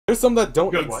There's some that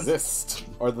don't Good exist,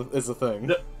 is a thing.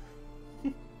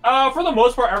 For the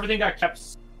most part, everything got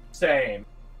kept same.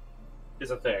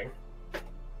 Is a thing.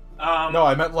 No,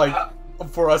 I meant like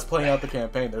for us playing out the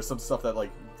campaign. There's some stuff that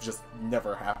like just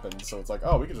never happened. So it's like,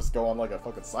 oh, we could just go on like a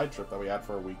fucking side trip that we had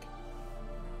for a week.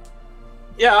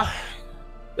 Yeah,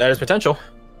 that is potential.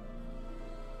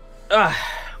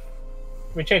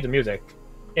 We changed the music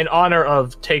in honor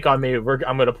of "Take on Me." I'm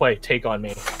gonna play "Take on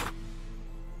Me."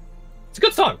 It's a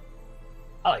good song.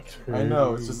 I like it. I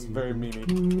know, it's just very memey.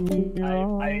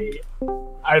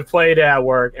 I've played it at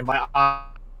work, and my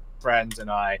friends and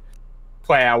I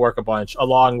play at work a bunch,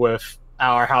 along with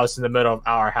Our House in the Middle of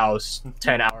Our House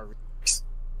 10-hour weeks.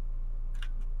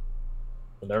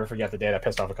 I'll never forget the day that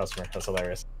pissed off a customer. That's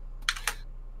hilarious.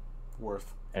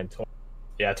 Worth. And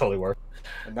yeah, totally worth.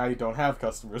 And now you don't have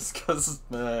customers, because...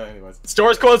 anyways.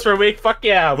 Store's closed for a week, fuck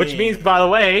yeah! Which means, by the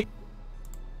way,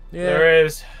 there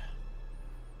is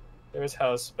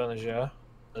House Bellinger.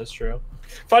 That's true.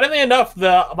 Funnily enough,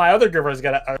 my other group is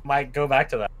might go back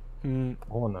to that.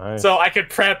 Oh, nice. So I could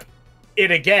prep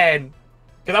it again,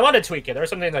 because I wanted to tweak it. There was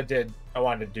something I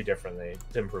wanted to do differently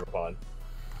to improve upon.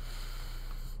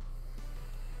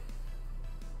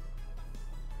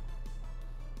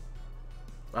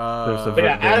 But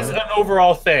yeah, as an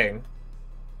overall thing,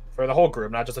 for the whole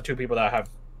group, not just the two people that have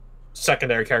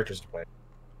secondary characters to play.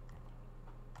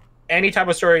 Any type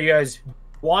of story you guys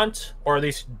want, or at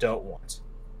least don't want.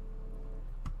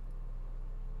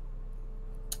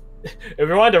 If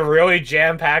we wanted to really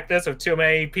jam-pack this with too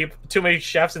many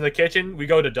chefs in the kitchen, we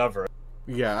go to Dover.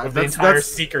 Yeah, with the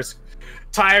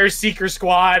entire Seeker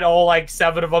squad, all like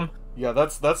 7 of them. Yeah,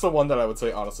 that's the one that I would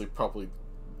say honestly probably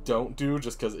don't do,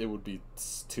 just because it would be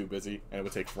too busy and it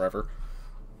would take forever.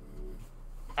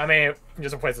 I mean,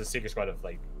 just replace the Seeker squad of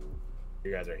like,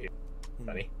 you guys are here,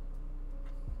 funny.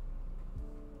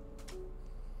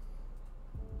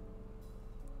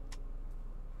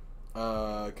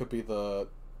 It could be the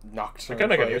Nocturne. I could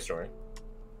make a new story.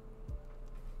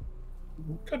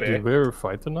 Could be. Did we ever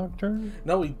fight the Nocturne?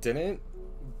 No, we didn't.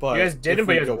 But you guys didn't,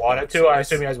 but you guys wanted to. I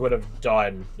assume you guys would have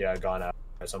gone out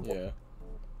at some point. Yeah.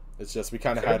 It's just we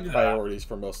kind of had priorities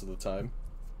for most of the time.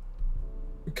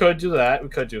 We could do that.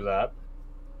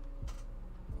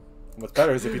 What's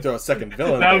better is if you throw a second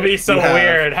villain. That would be so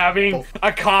weird, having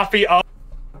a copy of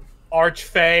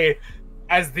Archfey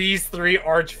as these 3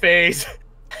 Archfeys.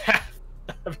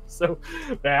 So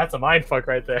that's a mindfuck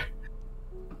right there.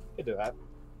 Could do that.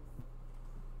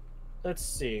 Let's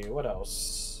see, what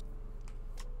else?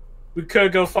 We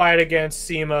could go fight against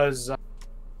Seema's.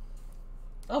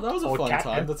 Oh, that was a fun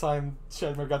time. The time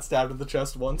Shedmer got stabbed in the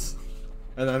chest once,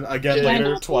 and then again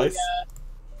later twice.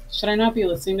 Should I not be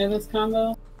listening to this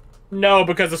combo? No,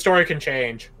 because the story can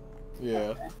change. Yeah.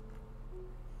 Okay.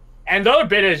 And the other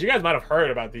bit is, you guys might have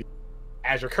heard about these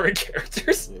as recurring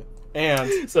characters. Yeah.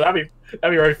 And so that'd be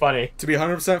really funny. To be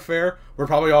 100% fair, we're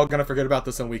probably all gonna forget about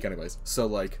this in a week anyways. So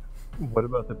like, what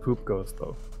about the poop ghost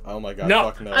though? Oh my god! No,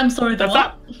 fuck no. I'm sorry. That's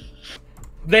not.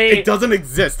 It doesn't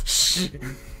exist. Shh.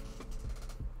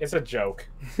 It's a joke.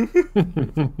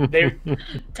 Damn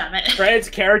it. Fred's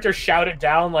character shouted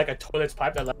down like a toilet's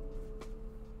pipe that left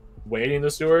waiting in the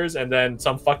sewers, and then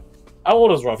some fuck. How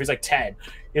old is Rolf? He's like 10.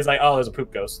 He's like, oh, there's a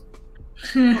poop ghost.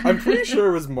 I'm pretty sure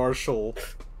it was Marshall.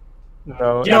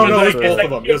 No, yeah, no, like, it was both of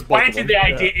them. He was planting the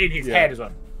idea in his head as well.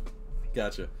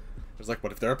 Gotcha. It was like,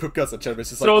 what if there are poop ghosts? And Cheddar's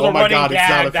just so like, oh my god, it's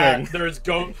not a that thing. There's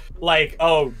like,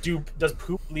 oh, does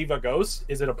poop leave a ghost?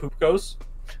 Is it a poop ghost?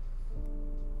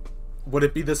 Would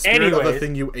it be the spirit of the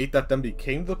thing you ate that then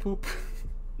became the poop?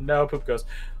 No, poop ghost.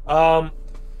 But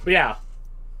yeah.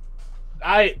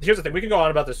 Here's the thing, we can go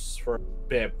on about this for a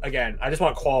bit. Again, I just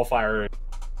want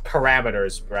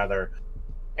parameters, rather.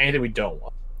 Anything we don't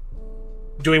want.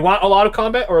 Do we want a lot of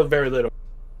combat or very little?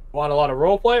 Want a lot of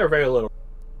roleplay or very little?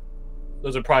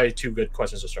 Those are probably 2 good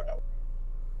questions to start out with.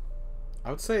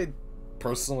 I would say,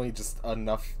 personally, just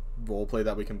enough roleplay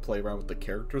that we can play around with the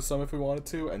characters some if we wanted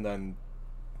to, and then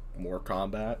more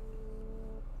combat.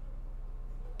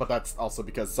 But that's also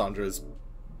because Sandra is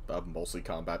a mostly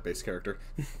combat-based character.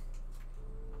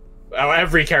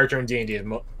 Every character in D&D is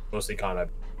mostly combat.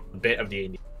 A bit of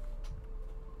D&D.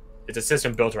 It's a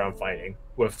system built around fighting,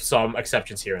 with some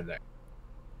exceptions here and there.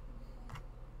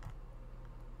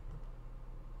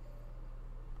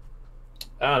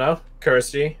 I don't know.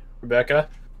 Kirsty, Rebecca.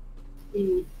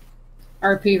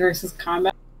 RP versus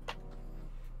combat.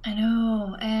 I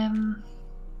know.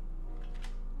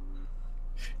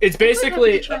 It's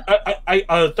basically.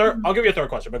 I'll give you a third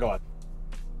question, but go on.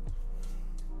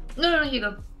 No, you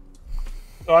go.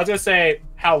 So I was gonna say,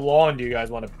 how long do you guys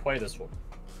want to play this for?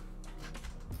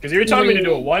 Because if you're telling me to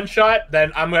do a one shot,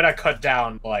 then I'm gonna cut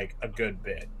down like a good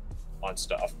bit on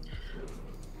stuff.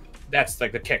 That's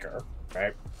like the kicker,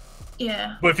 right?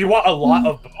 Yeah. But if you want a lot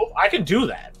of both, I can do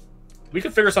that. We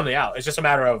can figure something out. It's just a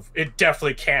matter of it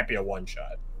definitely can't be a one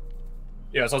shot.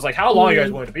 Yeah, so it's like, how long are you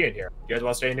guys willing to be in here? You guys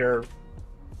want to stay in here?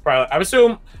 Probably. I would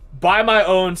assume by my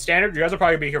own standard, you guys will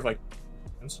probably be here for like.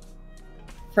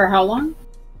 For how long?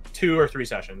 2 or 3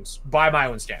 sessions by my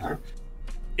own standard.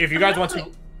 If you guys want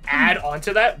to add on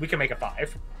to that, we can make it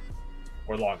 5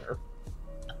 or longer.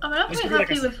 I'm not quite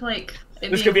happy with like.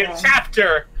 This could be a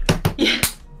chapter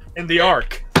in the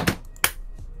arc.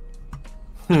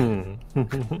 I'm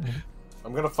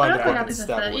gonna find a fucking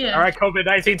stab. Yeah. All right,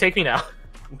 COVID-19, take me now.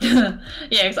 Yeah,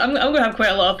 because I'm gonna have quite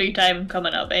a lot of free time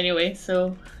coming up anyway.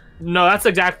 So. No, that's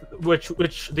which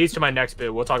leads to my next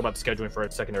bit. We'll talk about the scheduling for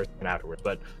a second or afterwards,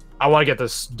 but I want to get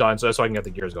this done so I can get the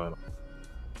gears going.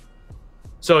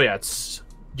 So yeah,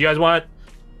 do you guys want?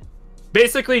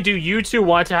 Basically, do you two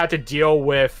want to have to deal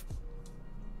with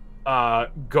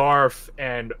Garth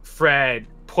and Fred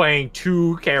playing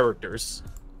 2 characters,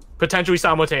 potentially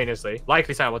simultaneously,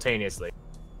 likely simultaneously?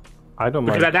 I don't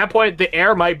mind. Because at that point, the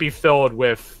air might be filled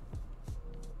with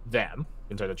them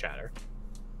into the chatter.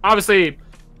 Obviously,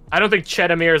 I don't think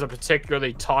Chetamir is a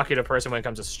particularly talkative person when it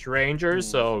comes to strangers,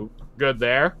 so good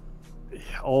there.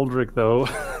 Aldrich, though.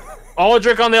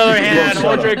 Aldrich, on the other hand,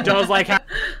 Aldrich does like.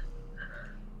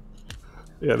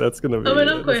 Yeah, that's gonna be. I mean,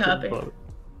 I'm quite happy.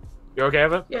 You okay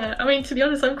with it? Yeah, I mean, to be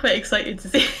honest, I'm quite excited to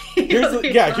see. Here's the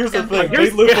thing. They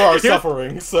live for our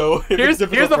suffering, so here's the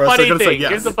funny thing.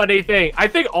 Here's the funny thing. I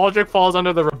think Aldrich falls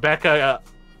under the Rebecca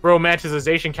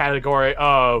romanticization category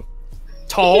of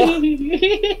tall.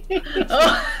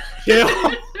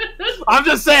 I'm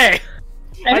just saying.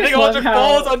 I think Aldrich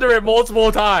falls under it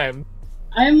multiple times.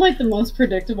 I am like the most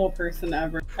predictable person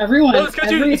ever. Everyone,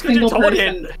 every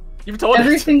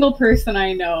single person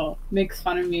I know makes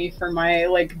fun of me for my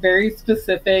like very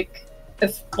specific,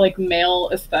 like male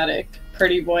aesthetic,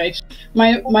 pretty boy.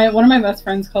 One of my best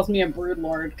friends calls me a brood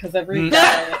lord because every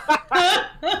guy,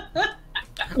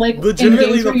 like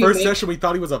legitimately the first session we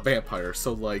thought he was a vampire.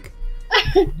 So like,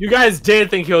 you guys did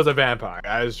think he was a vampire.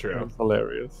 That is true. That's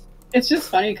hilarious. It's just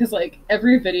funny because like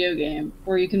every video game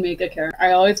where you can make a character,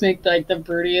 I always make like the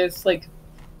broodiest, like,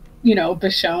 you know,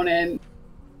 Bishonen.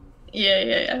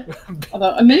 Yeah.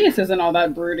 Although Aminius isn't all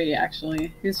that broody,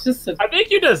 actually. He's just. I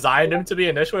think you designed him to be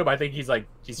initially, but I think he's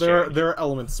there are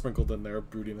elements sprinkled in there of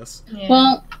broodiness. Yeah.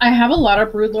 Well, I have a lot of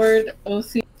broodlord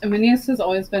OC. Aminius has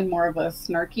always been more of a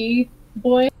snarky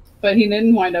boy, but he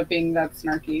didn't wind up being that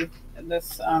snarky in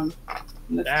this.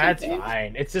 That's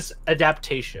fine. It's just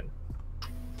adaptation.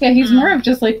 Yeah, he's more of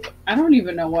just like, I don't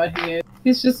even know what he is.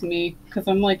 He's just me, because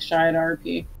I'm like shy at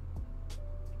RP.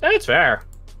 That's fair.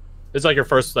 It's like your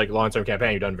first like long-term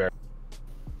campaign. You've done very.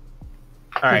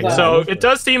 All right, so it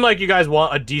does seem like you guys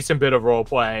want a decent bit of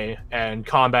roleplay and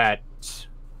combat.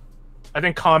 I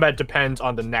think combat depends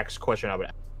on the next question I would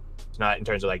ask. It's not in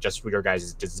terms of like just your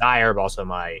guys' desire, but also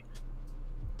my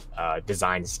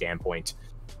design standpoint.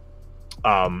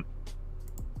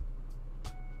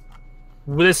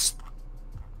 This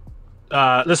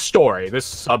story, this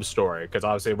sub-story, because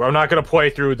obviously we're not going to play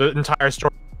through the entire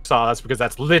story. So that's because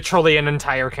that's literally an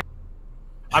entire campaign.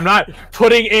 I'm not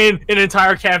putting in an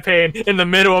entire campaign in the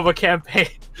middle of a campaign.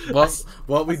 Well,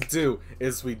 what we do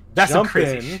is we jump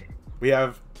in. We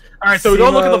have all right, so we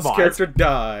don't look at the VODs. Character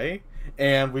die,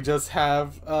 and we just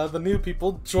have the new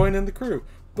people join in the crew.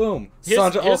 Boom.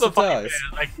 Sandra also dies.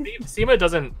 Like Seema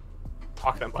doesn't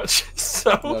talk that much,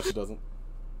 so no, she doesn't.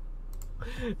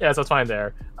 Yeah, so it's fine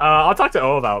there. I'll talk to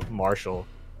O about Marshall,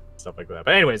 stuff like that.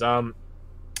 But anyways,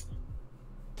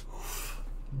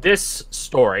 this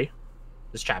story,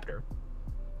 this chapter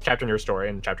in your story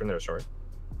and chapter in their story.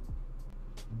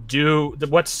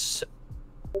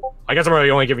 I guess I'm really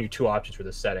only giving you 2 options for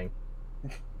this setting.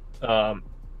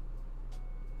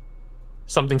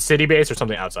 Something city-based or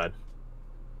something outside.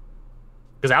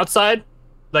 Because outside,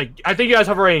 like, I think you guys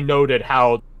have already noted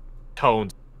how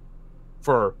tones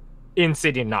for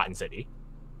in-city and not in-city.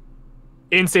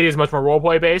 In-city is much more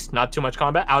roleplay-based, not too much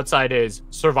combat. Outside is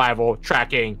survival,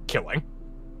 tracking, killing.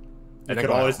 You could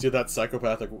always do that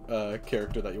psychopathic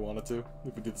character that you wanted to,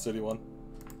 if we did the city one.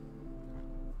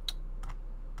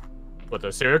 What,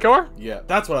 the serial killer? Yeah,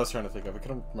 that's what I was trying to think of. I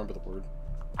couldn't remember the word.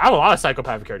 I have a lot of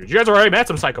psychopathic characters. You guys already met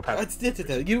some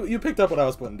psychopaths. You picked up what I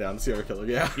was putting down, the serial killer,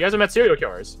 yeah. You guys have met serial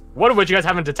killers. One of which you guys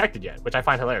haven't detected yet, which I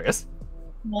find hilarious.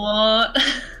 What?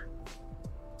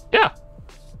 Yeah.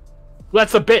 Well,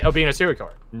 that's the bit of being a serial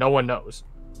killer. No one knows.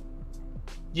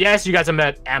 Yes, you guys have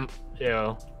met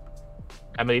Amelia.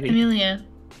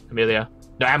 Amelia.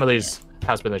 No, Emily's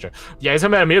has been the show. Yeah, he's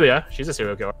talking about Amelia. She's a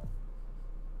serial killer.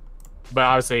 But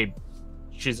obviously,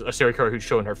 she's a serial killer who's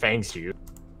showing her fangs to you.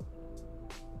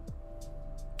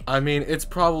 I mean, it's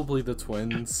probably the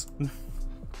twins.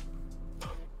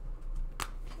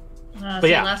 So the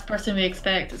last person we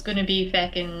expect is going to be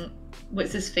fucking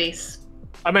what's his face.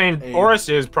 I mean, Oris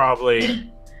is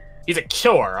probably he's a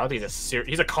killer. I don't think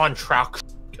he's a contract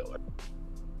killer.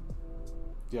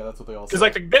 Yeah, that's what they all say. Because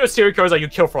like the bit of serial killers like you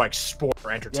kill for like sport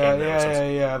or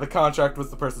entertainment. Yeah. The contract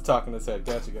was the person talking his head.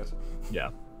 Gotcha. Yeah.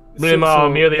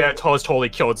 Amelia was totally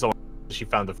killed someone. She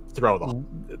found the throw though.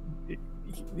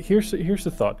 Here's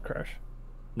the thought, Crash.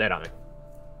 Net on me.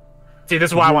 See, this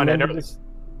is why I wanted to end.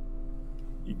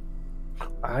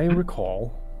 I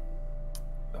recall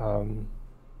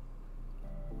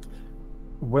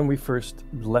when we first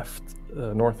left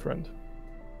Northrend,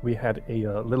 we had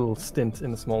a little stint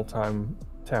in a small town.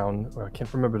 I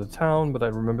can't remember the town, but I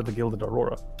remember the Gilded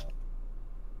Aurora.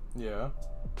 Yeah.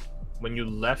 When you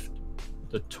left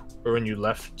when you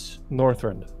left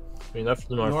Northrend. When you left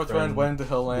the Northrend went to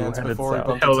Hilllands before we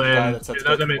bumped into the guy that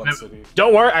said one city.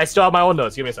 Don't worry, I still have my own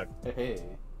notes. Give me a sec. Hey.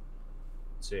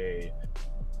 Let's see.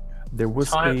 There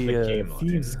was a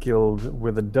thieves guild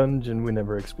with a dungeon we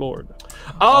never explored.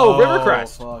 Oh,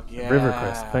 Rivercrest. Fuck, yeah.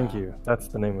 Rivercrest, thank you. That's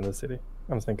the name of the city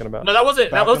I was thinking about. No, that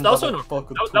wasn't. That was still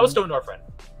Northrend. That was still Northrend.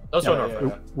 That was still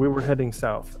Northrend. We were heading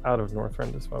south, out of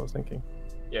Northrend is what I was thinking.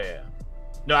 Yeah.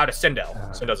 No, out of Sindel.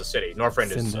 Sindel's a city.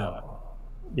 Northrend is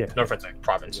Northrend's like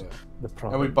province. Yeah. The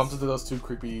province. And we bumped into those two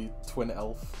creepy twin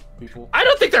elf people. I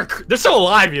don't think they're still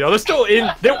alive. You know, they're still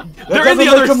in. They're in the other. They're in the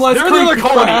other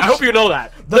colony. I hope you know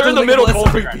that. They're in the middle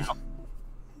colony right now.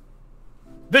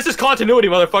 This is continuity,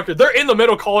 motherfucker. They're in the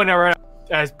middle colony right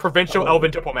now as provincial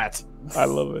elven diplomats. I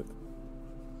love it.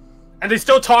 And they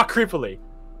still talk creepily.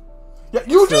 Yeah,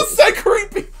 you just said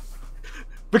creepy.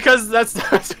 Because that's the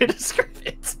best way to describe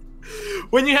it.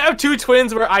 When you have two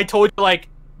twins, where I told you like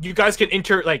you guys can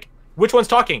which one's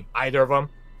talking? Either of them.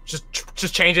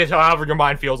 Just change it however your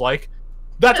mind feels like.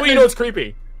 That's when you know it's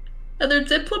creepy. And they're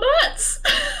diplomats.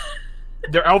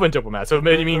 They're elven diplomats, so it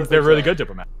means they're really good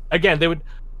diplomats. Again, they would...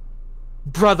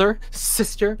 Brother,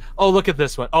 sister, oh, look at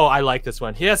this one. Oh, I like this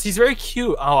one. Yes, he's very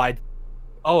cute.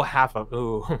 Oh, half of...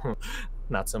 Ooh,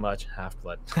 not so much.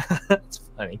 Half-blood. That's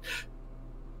funny.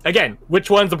 Again,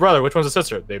 which one's the brother? Which one's the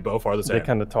sister? They both are the same. They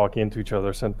kind of talk into each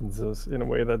other's sentences in a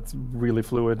way that's really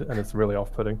fluid, and it's really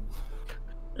off-putting.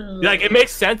 Like, it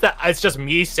makes sense that it's just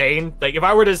me saying, like, if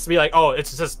I were to just be like, oh,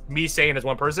 it's just me saying as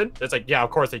one person, it's like, yeah, of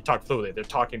course they talk fluidly. They're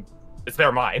talking, it's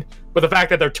their mind. But the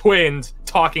fact that they're twins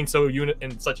talking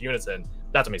in such unison,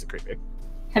 that's what makes it creepy.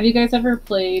 Have you guys ever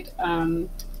played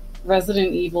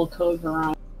Resident Evil Code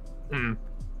Veronica?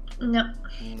 No.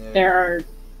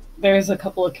 There's a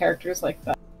couple of characters like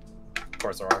that. Of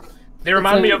course there are. They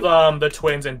remind me of the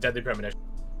twins in Deadly Premonition.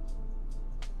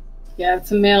 Yeah,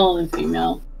 it's a male and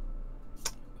female.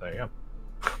 There you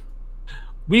go.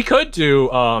 We could do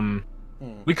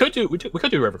we could do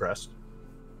Rivercrest.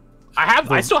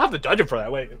 I still have the dungeon for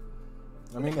that. Wait.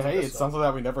 I mean, hey, it's something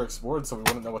that we never explored, so we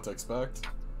wouldn't know what to expect.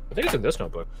 I think it's in this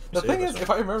notebook. The thing is, if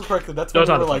I remember correctly, that's when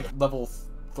we were like level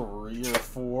 3 or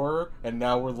 4, and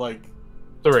now we're like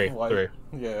 3.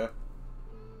 Yeah.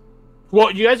 Well,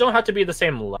 you guys don't have to be the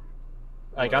same level.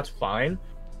 Like, that's fine.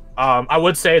 I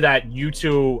would say that you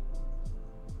two...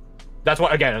 That's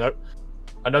what, again,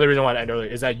 another reason why I ended earlier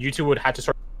is that you two would have to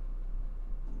start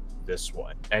this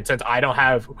one. And since I don't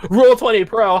have Roll 20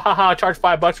 Pro, haha, charge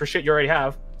 $5 for shit you already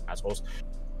have, assholes.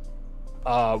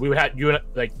 We would have,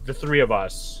 the three of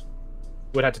us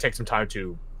would have to take some time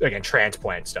to, again,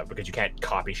 transplant stuff, because you can't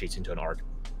copy sheets into an ARC.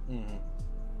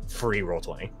 Free Roll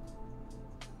 20.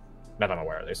 Not that I'm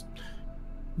aware of this.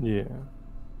 Yeah.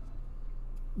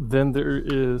 Then there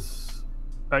is,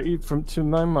 to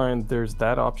my mind, there's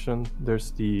that option.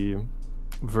 There's the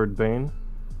Verdbane,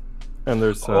 and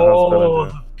there's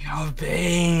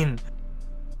Bane.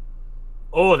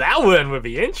 Oh, that one would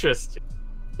be interesting.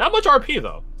 Not much RP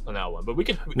though on that one, but we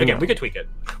could we could tweak it.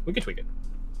 We could tweak it.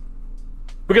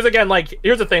 Because again, like,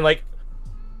 here's the thing, like,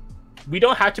 we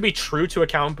don't have to be true to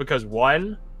account, because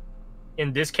one,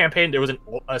 in this campaign there was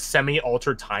a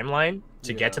semi-altered timeline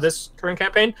to get to this current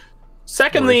campaign.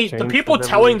 Secondly, the people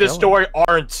telling this story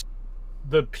aren't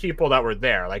the people that were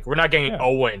there. Like, we're not getting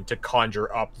Owen to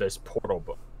conjure up this portal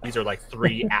book. These are like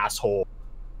 3 asshole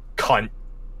cunt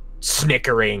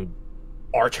snickering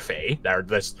archfey that are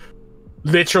this,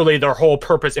 literally their whole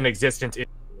purpose in existence is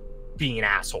being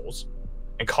assholes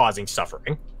and causing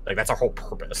suffering. Like, that's our whole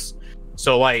purpose.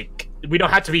 So, like, we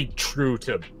don't have to be true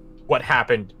to what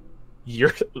happened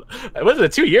years. Was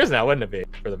it 2 years now? Wouldn't it be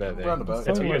for the bad thing? Roundabout.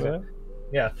 It's 2 years.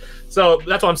 Yeah. So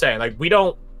that's what I'm saying. Like, we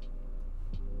don't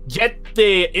get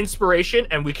the inspiration,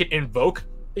 and we can invoke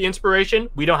the inspiration.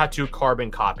 We don't have to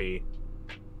carbon copy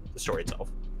the story itself.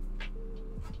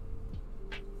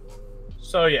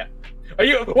 So yeah.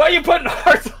 Why are you putting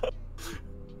hearts up?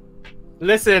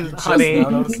 Listen, honey.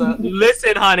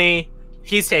 Listen, honey.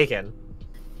 He's taken.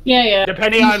 Yeah.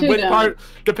 Depending on which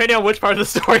part of the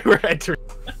story we're entering.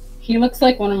 He looks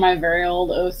like one of my very old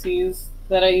OCs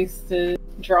that I used to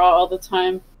draw all the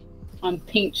time on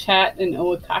Paint Chat and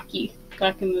Owakaki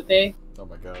back in the day. Oh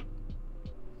my god.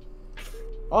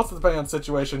 Also, depending on the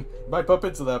situation, you might bump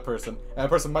into that person, and that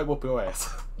person might whoop your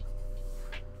ass.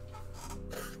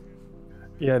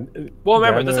 Yeah. Well,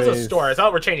 remember, this is a story. It's not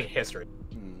like we're changing history.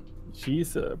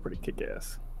 She's pretty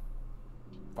kick-ass.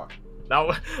 Fuck.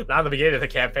 Not in the beginning of the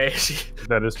campaign.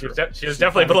 That is true. She was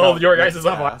definitely below your guys'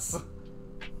 level.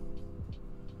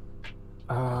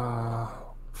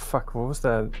 Fuck, what was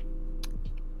that?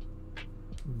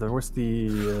 There was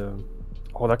the...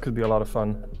 oh, that could be a lot of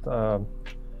fun.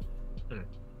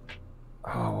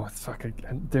 Oh, fuck.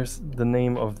 There's the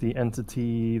name of the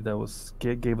entity that was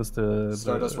gave us the...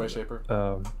 Stardust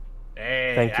Wayshaper.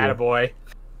 Hey, thank you. attaboy.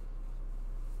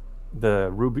 The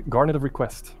Ruby Garnet of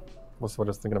Request was what I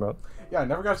was thinking about. Yeah, I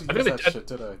never got to use that shit,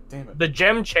 did I? Damn it. The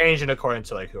gem changed in accordance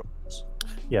to, like, who it was.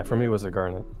 Yeah, for me it was a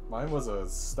Garnet. Mine was a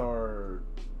star...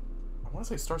 I want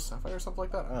to say Star Sapphire or something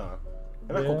like that? I don't know.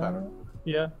 It had a cool pattern.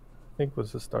 Yeah, I think it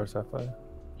was a Star Sapphire.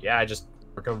 Yeah, I just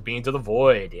work of Being to the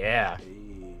Void, yeah.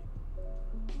 Hey.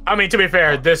 I mean, to be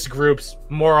fair, this group's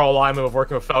moral alignment of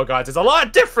working with Fell Gods is a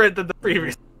lot different than the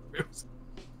previous groups.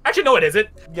 Actually, no, it isn't.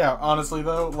 Yeah, honestly,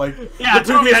 though, like... Yeah,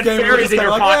 the previous had game fairies in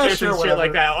your pockets sure, and shit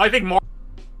like that. I think more...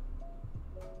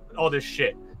 all this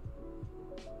shit.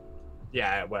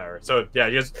 Yeah, whatever. So, yeah,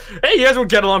 you guys will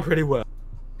get along pretty well.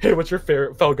 Hey, what's your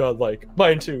favorite Fell God like?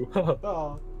 Mine too.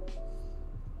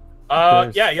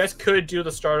 Yeah, you guys could do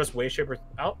the Stardust Wayshaper.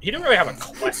 He didn't really have a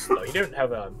quest, though. He didn't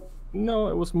have a... No,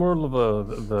 it was more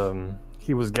of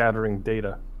he was gathering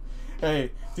data.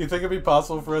 Hey, do you think it'd be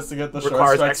possible for us to get the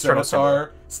Shard Strike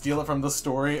Scimitar, steal it from the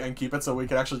story, and keep it so we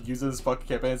can actually use it as fucking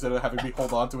campaign instead of having me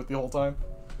hold on to it the whole time?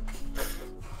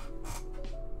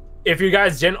 If you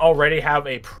guys didn't already have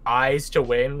a prize to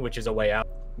win, which is a way out,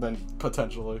 then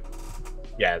potentially.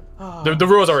 Yeah, the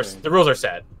rules are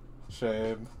set.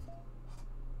 Shame.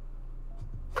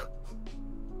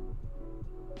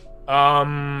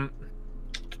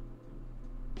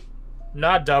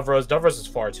 Not Dovros. Dovros is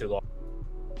far too long.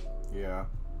 Yeah.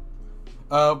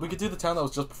 We could do the town that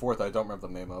was just before it that I don't remember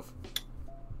the name of.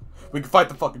 We could fight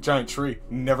the fucking giant tree.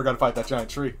 Never gotta fight that giant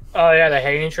tree. Oh yeah, the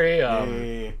hanging tree.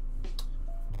 Yeah.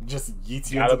 Just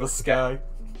yeets you into the sky.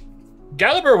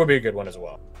 Gallibur would be a good one as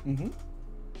well. Mm-hmm.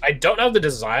 I don't have the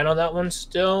design on that one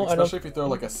still. Especially if you throw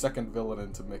like a second villain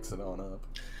in to mix it on up.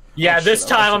 Yeah, this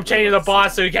time I'm changing the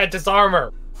boss so you can't disarm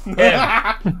her.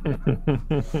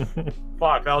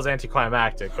 Fuck, that was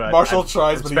anticlimactic. But Marshall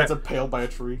tries, but he gets impaled by a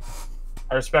tree.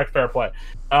 I respect fair play.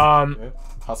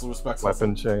 Hustle respects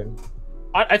weapon hustle. chain.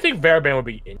 I think Verabane would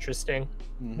be interesting.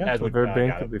 Yeah,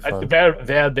 Verabane could be fun.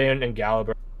 Verabane and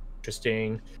Gallibur,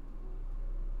 interesting.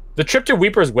 The trip to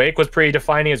Weeper's Wake was pretty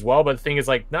defining as well, but the thing is,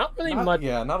 like, not much.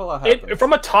 Yeah, not a lot happened.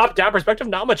 From a top-down perspective,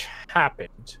 not much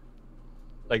happened.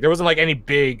 Like, there wasn't like any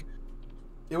big.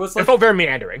 It was. Like, it felt very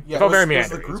meandering. Yeah, it felt very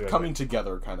meandering. meandering. It was the group coming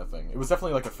together kind of thing. It was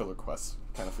definitely like a filler quest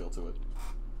kind of feel to it.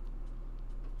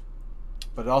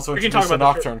 But it also introduced a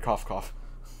Nocturne cough cough.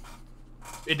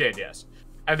 It did, yes.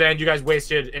 And then you guys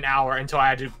wasted an hour until I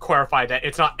had to clarify that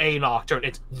it's not a Nocturne,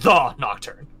 it's the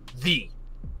Nocturne. The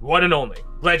one and only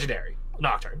legendary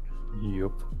Nocturne.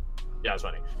 Yep. Yeah, it's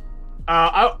funny.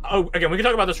 Again, we can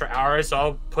talk about this for hours, so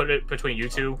I'll put it between you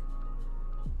two.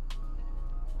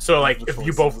 So, like, if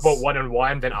you both vote 1 and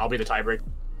 1, then I'll be the tiebreaker.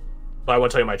 But I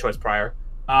won't tell you my choice prior.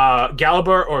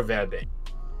 Gallibur or Verabane?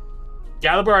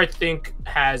 Gallibur, I think,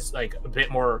 has like a bit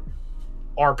more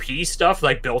RP stuff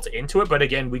like built into it, but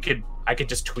again, I could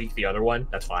just tweak the other one.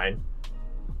 That's fine.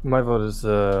 My vote is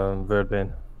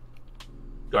Verabane.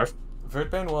 Garth?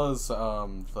 Verabane was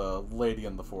the lady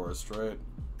in the forest, right?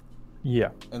 Yeah.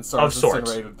 And Sarge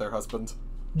incinerated their husband.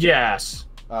 Yes.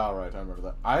 Oh, right, I remember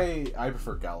that. I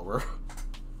prefer Gallibur.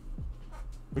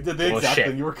 We did the exact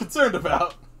thing you were concerned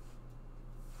about.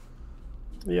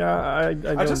 Yeah,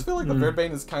 I just feel like the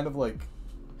Verabane is kind of like,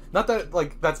 not that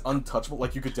like that's untouchable.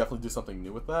 Like you could definitely do something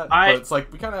new with that, but it's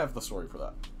like we kind of have the story for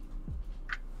that.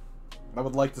 I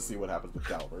would like to see what happens with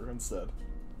Gallibur instead.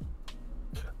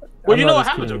 Well, you know what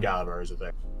happens with Gallibur is a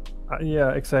thing.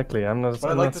 Yeah, exactly. But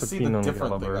I'd like to see the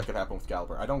different thing that could happen with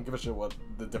Gallibur. I don't give a shit what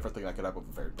the different thing that could happen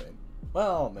with Verabane.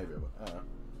 Well, maybe it would. I don't know.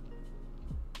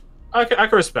 I can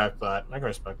respect that. I can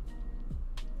respect.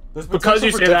 There's because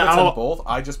you for say that, in both.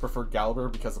 I just prefer Gallagher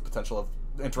because of the potential of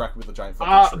interacting with the giant.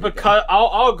 Because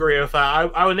I'll agree with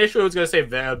that. I initially was gonna say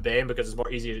Bane because it's more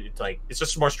easy to like. It's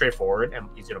just more straightforward and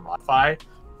easy to modify.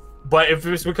 But if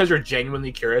it's because you're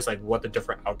genuinely curious, like what the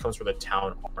different outcomes for the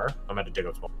town are, I'm gonna dig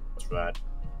up some more for that.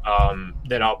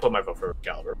 Then I'll put my vote for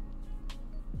Gallagher.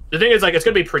 The thing is, like, it's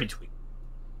gonna be pretty tweaked.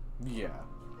 Yeah.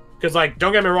 Because, like,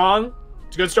 don't get me wrong,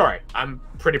 it's a good story. I'm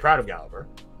pretty proud of Gallagher.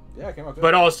 Yeah, it came out good.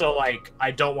 But also, like,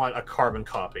 I don't want a carbon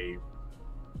copy.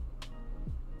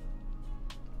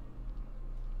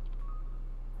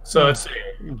 So let's see.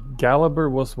 Gallagher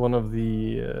was one of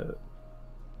the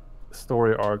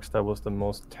story arcs that was the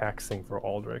most taxing for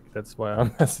Aldrich. That's why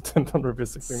I'm hesitant on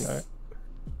revisiting that.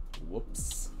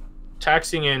 Whoops.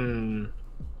 Taxing in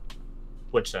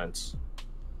which sense?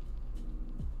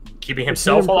 Keeping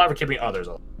himself alive or keeping others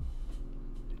alive?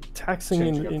 Taxing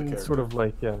in sort of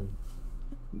like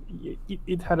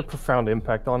it had a profound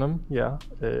impact on him. Yeah,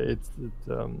 it was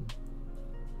one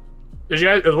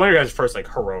of your guys' first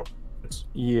like heroic.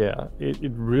 Yeah,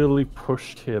 it really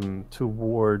pushed him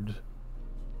toward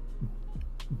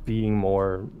being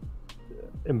more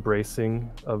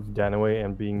embracing of Danaway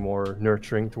and being more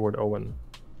nurturing toward Owen.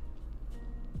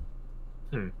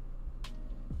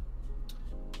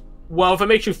 Well, if it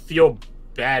makes you feel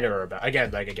better about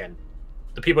again,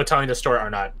 the people telling the story are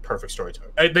not perfect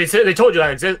storytellers. They told you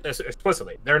that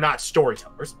explicitly. They're not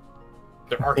storytellers.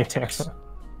 They're architects.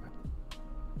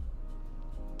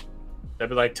 That'd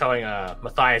be like telling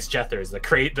Matthias Jethers,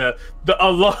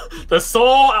 the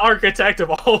sole architect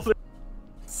of all the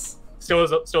still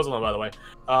is alone, by the way.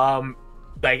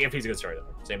 Like if he's a good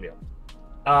storyteller, same deal.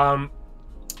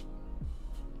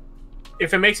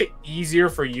 If it makes it easier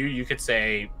for you, you could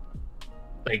say,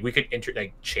 like, we could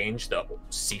change the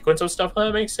sequence of stuff. If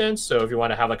that makes sense. So if you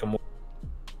want to have like a more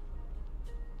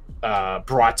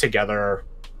brought together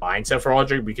mindset for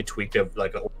Aldrich, we could tweak the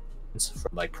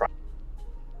from like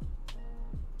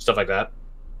stuff like that.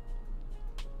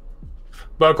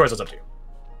 But of course, it's up to you.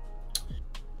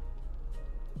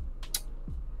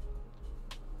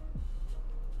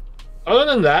 Other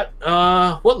than that,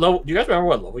 what level? Do you guys remember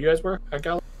what level you guys were at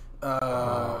Gallagher?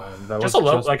 Just a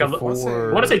level, like I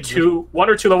want to say 1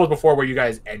 or 2 levels before where you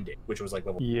guys ended, which was like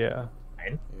level 9. Yeah.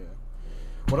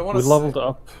 What I want we leveled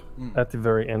up at the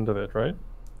very end of it, right?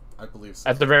 I believe so.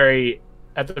 At the very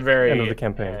end of the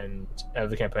campaign.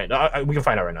 We can find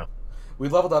out right now. We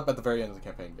leveled up at the very end of the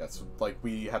campaign. Yes, like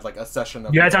we had like a session.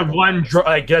 You guys have one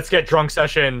let's get drunk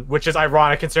session, which is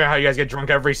ironic considering how you guys get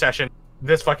drunk every session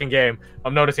this fucking game.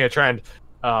 I'm noticing a trend.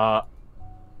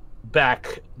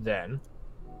 Back then.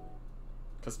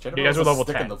 Because Jennifer was level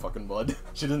 10 in the fucking mud.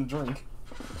 She didn't drink.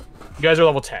 You guys are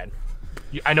level 10.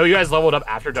 I know you guys leveled up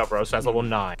after Dubro, so that's level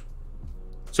 9.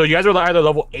 So you guys were either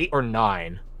level 8 or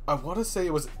 9. I want to say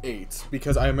it was 8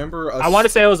 because I remember. I want to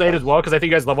say it was 8 as well because I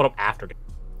think you guys leveled up after.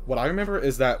 What I remember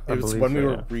is that it was when we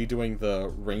were redoing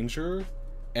the Ranger,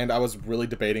 and I was really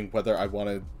debating whether I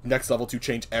wanted next level to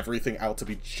change everything out to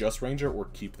be just Ranger or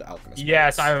keep the Alchemist.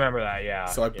 Yes, I remember that. Yeah.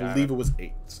 So I believe it was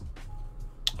 8.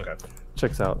 Okay.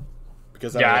 Checks out.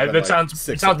 Because that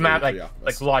sounds mad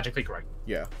like logically correct.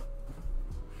 Yeah.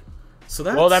 So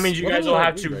that's, well, that means you guys will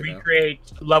have to recreate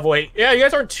level 8. Yeah, you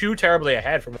guys aren't too terribly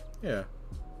ahead from. Yeah.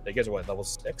 You guys are what, level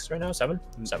 6 right now? 7?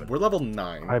 We're level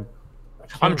 9.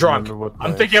 I'm drunk.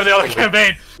 I'm thinking of the other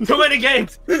campaign. Too many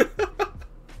games.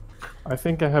 I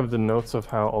think I have the notes of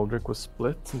how Aldrich was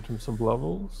split in terms of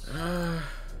levels.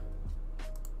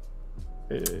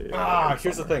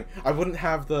 Here's the thing. I wouldn't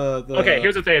have the... Okay,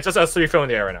 here's the thing. It's just us 3 filling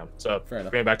the air right now. So,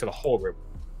 going back to the whole group.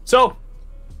 So,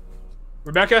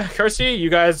 Rebecca, Kirsty, you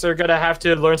guys are gonna have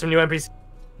to learn some new NPCs.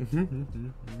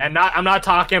 And I'm not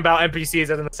talking about NPCs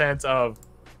as in the sense of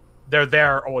they're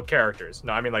their old characters.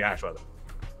 No, I mean like actual.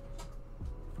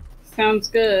 Sounds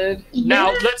good.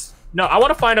 Now I want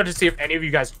to find out to see if any of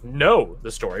you guys know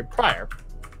the story prior.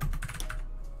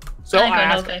 So I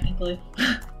asked, technically.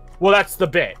 Well, that's the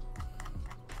bit.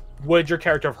 Would your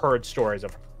character have heard stories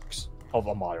of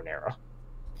a modern era?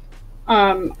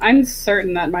 I'm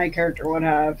certain that my character would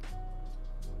have.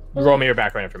 Roll me your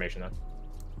background information then.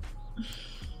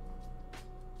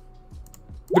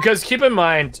 Because keep in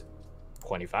mind,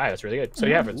 25. That's really good. So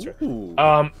yeah, for the story.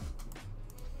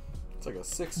 It's like a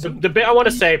 6. The bit I want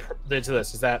to say to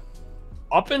this is that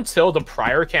up until the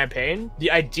prior campaign,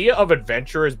 the idea of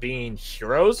adventurers being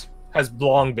heroes has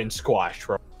long been squashed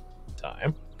for a long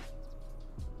time.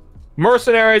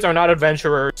 Mercenaries are not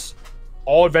adventurers.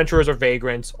 All adventurers are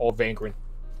vagrants. All vagrants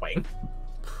playing.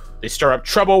 They stir up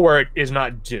trouble where it is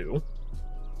not due.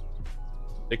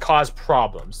 They cause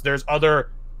problems. There's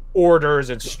other orders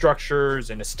and structures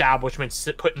and establishments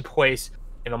put in place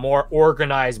in a more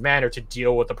organized manner to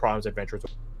deal with the problems adventurers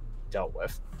dealt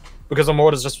with, because the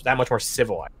world is just that much more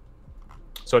civilized.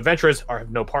 So adventurers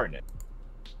have no part in it.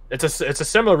 It's a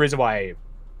similar reason why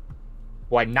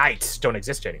knights don't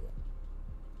exist anymore.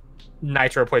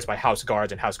 Knights are replaced by house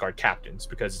guards and house guard captains,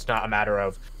 because it's not a matter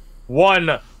of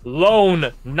one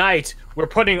lone knight. We're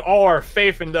putting all our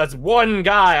faith in this one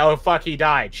guy. Oh fuck, he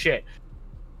died. Shit.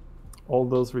 All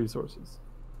those resources.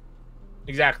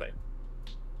 Exactly.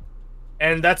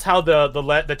 And that's how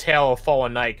the tale of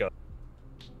Fallen Knight goes.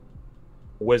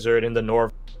 Wizard in the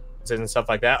north and stuff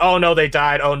like that. Oh no, they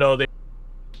died. Oh no, they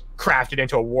crafted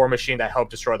into a war machine that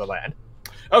helped destroy the land.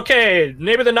 Okay,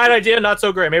 maybe the knight idea not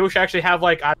so great. Maybe we should actually have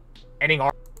like ending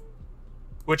arc,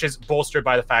 which is bolstered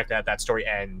by the fact that that story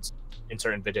ends in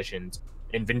certain editions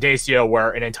in Vindacia,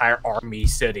 where an entire army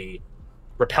city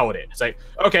repelled it. It's like,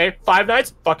 okay, 5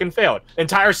 knights fucking failed.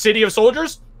 Entire city of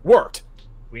soldiers worked.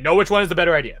 We know which one is the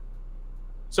better idea.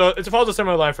 So it follows a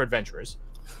similar line for adventurers.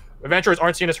 Adventurers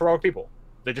aren't seen as heroic people;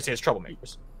 they're just seen as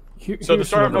troublemakers. So the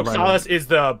story of Noxalis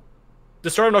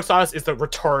is the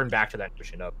return back to that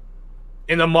notion of,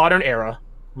 in the modern era,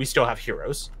 we still have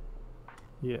heroes.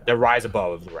 Yeah. That rise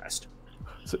above the rest.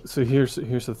 So here's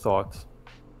a thought.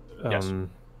 Yes.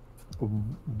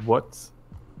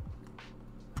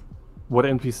 What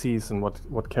NPCs and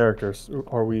what characters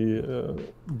are we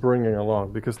bringing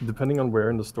along? Because depending on where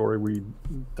in the story we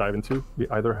dive into, we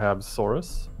either have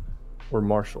Saurus or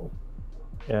Marshall.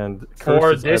 And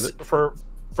for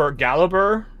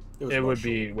Galibur, it would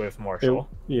be with Marshall.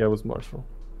 It was Marshall.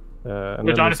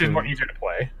 Which honestly is more easier to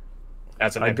play.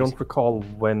 As an I NPC. don't recall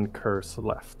when Curse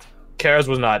left. Kares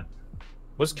was not.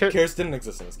 Was Kares? Kares didn't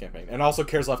exist in this campaign, and also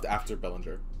Kares left after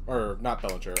Bellinger, or not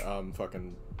Bellinger.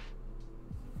 Fucking.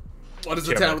 What is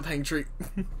the town with the hang tree?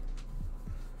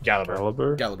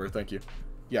 Galibur. Galibur, thank you.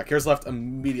 Yeah, Kares left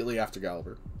immediately after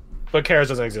Galibur. But Kares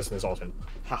doesn't exist in this alternate.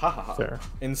 Ha ha ha ha. Fair.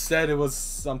 Instead, it was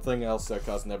something else that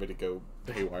caused Nevi to go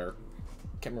haywire.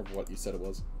 Can't remember what you said it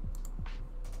was.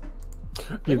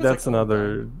 Yeah, that's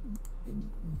another.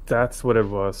 That's what it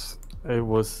was. It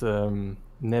was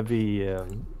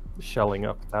Nevi shelling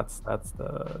up. That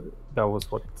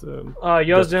was what.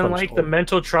 Yours didn't like the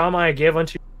mental trauma I gave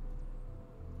unto.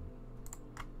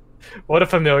 What a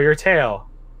familiar tale.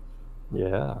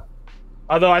 Yeah.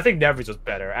 Although I think Nevi's was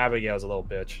better. Abigail's a little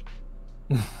bitch.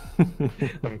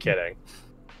 I'm kidding.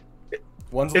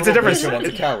 One's a different. One's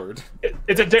a coward.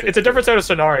 It's a different set of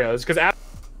scenarios because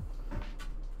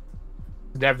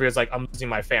Nevi is like, I'm losing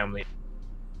my family.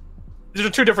 These are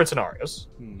two different scenarios.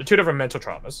 They're two different mental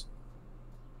traumas.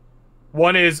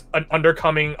 One is an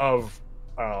undercoming of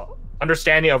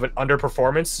understanding of an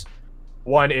underperformance.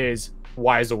 One is,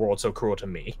 why is the world so cruel to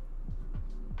me?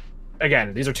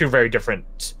 Again, these are two very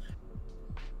different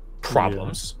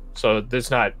problems. Yeah. So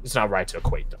it's not right to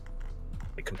equate them.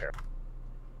 Compare.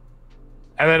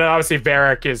 And then obviously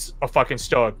Varric is a fucking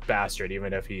stoic bastard,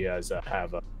 even if he has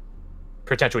have a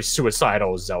potentially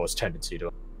suicidal, zealous tendency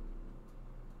to,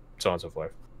 so on and so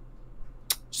forth.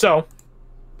 So,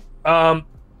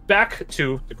 back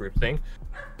to the group thing.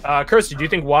 Kirsty, do you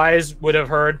think Wise would have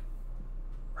heard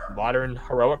modern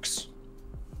heroics?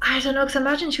 I don't know, because I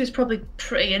imagine she was probably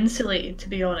pretty insulated, to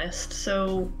be honest.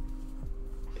 So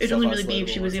it'd only really be if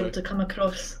she was able to come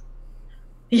across.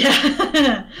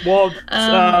 Yeah. Well,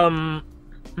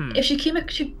 if she came,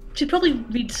 she'd probably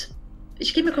read. If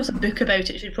she came across a book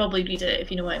about it, she'd probably read it, if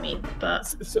you know what I mean.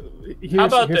 But how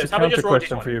about here's this? a How about counter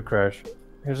question for you, Crash.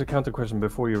 Here's a counter question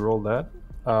before you roll that.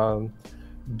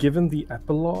 Given the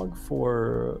epilogue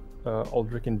for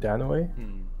Aldrich and Danoe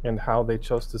and how they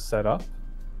chose to set up,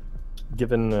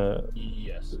 given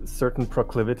yes, certain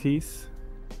proclivities.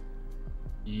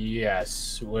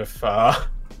 Yes, with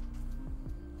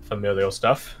familial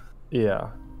stuff. Yeah,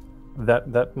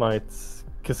 that might,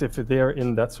 because if they are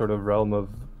in that sort of realm of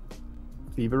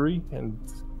thievery and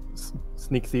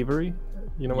sneak thievery,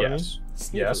 you know what I mean?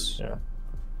 Yes. Yeah.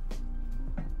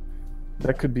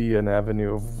 That could be an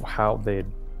avenue of how they'd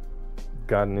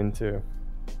gotten into.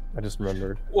 I just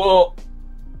remembered. Well,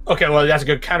 okay. Well, that's a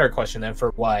good counter question then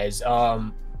for Wise.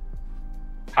 How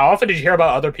often did you hear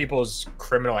about other people's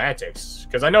criminal antics?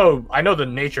 Because I know the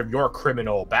nature of your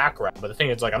criminal background, but the thing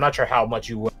is, like, I'm not sure how much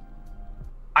you would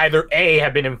either A,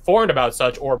 have been informed about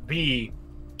such, or B,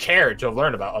 cared to have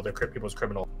learned about other people's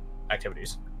criminal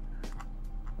activities.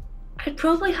 I'd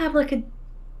probably have like a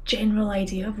general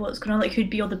idea of what's going on, like who'd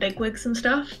be all the bigwigs and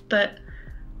stuff, but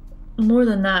more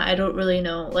than that, I don't really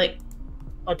know. Like,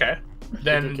 okay,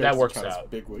 then that works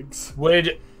out. Bigwigs.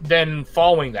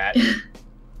 Following that,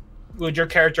 would your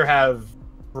character have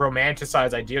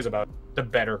romanticized ideas about the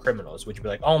better criminals? Would you be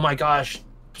like, oh my gosh,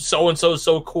 so and so is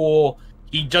so cool.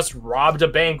 He just robbed a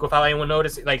bank without anyone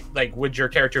noticing. Like, would your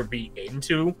character be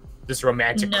into this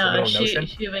romantic criminal notion?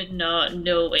 She would not.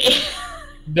 No way.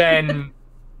 Then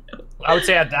I would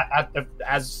say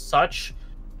as such,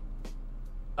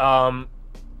 roll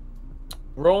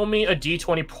me a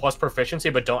d20 plus proficiency,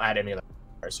 but don't add any of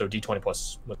that. So d20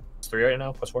 plus 3 right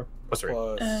now, plus 4, plus 3.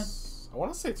 Plus, I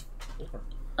want to say it's 4.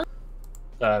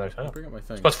 Bring up my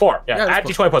thing. Plus 4. Yeah, add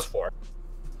plus d20 plus 4.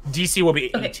 DC will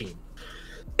be 18.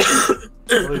 I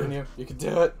believe in you. You can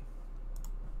do it.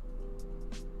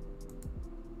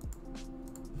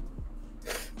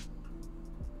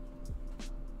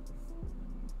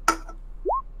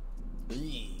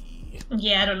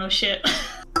 Yeah, I don't know shit.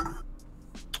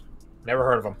 Never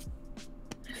heard of them.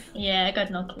 Yeah, I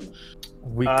got no clue.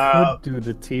 We could do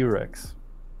the T-Rex.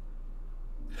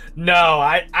 No,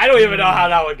 I don't even know how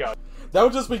that would go. That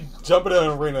would just be jumping in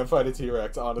an arena and fight a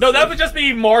T-Rex, honestly. No, that would just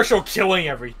be Marshall killing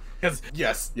every. Because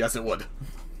yes, it would.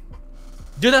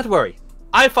 Do not worry.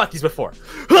 I fought these before.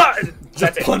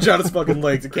 Just punch out his fucking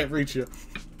legs. It can't reach you.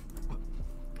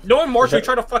 Knowing Marshall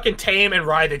tried to fucking tame and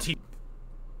ride the T.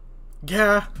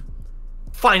 Yeah.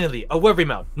 Finally, a worry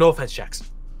mount. No offense, Jax.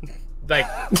 Like.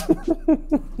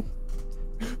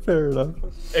 Fair enough.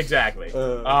 Exactly.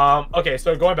 Okay,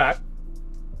 so going back.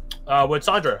 With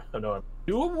Sandra, I know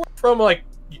you were from like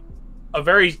a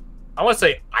very, I want to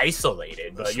say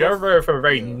isolated, but you're from a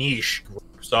very niche group.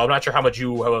 So I'm not sure how much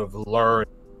you have learned.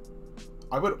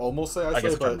 I would almost say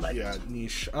isolated, but yeah,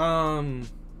 niche.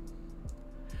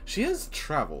 She has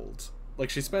traveled. Like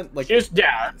she spent like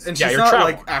and she's not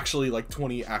like actually like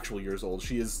 20 actual years old.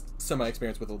 She is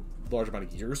semi-experienced with a large amount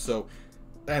of years. So,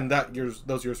 and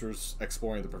those years were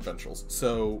exploring the provincials.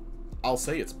 So I'll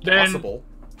say it's possible.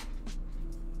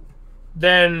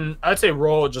 Then I'd say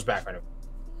roll just background.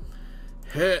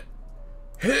 Hit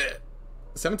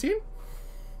 17.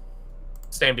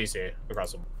 Same DC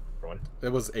across the board. It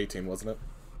was 18, wasn't it?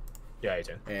 Yeah,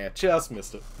 18. Yeah, just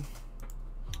missed it.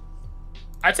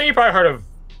 I'd say you probably heard of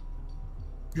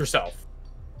yourself.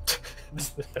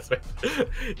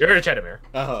 You're a Chedamir.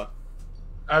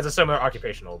 As a similar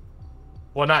occupational.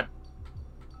 Well, not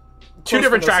two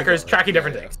different trackers tracking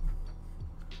different things.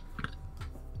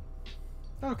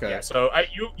 Okay. Yeah. So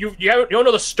you don't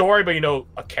know the story, but you know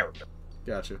a character.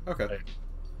 Gotcha. Okay.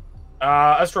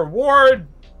 As for Ward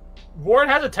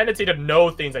has a tendency to know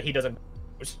things that he doesn't know.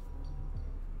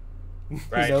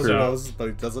 Right? He knows, but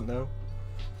he doesn't know.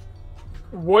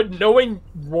 Knowing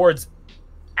Ward's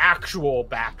actual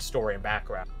backstory and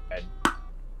background,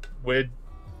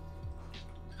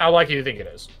 how likely do you think it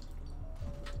is?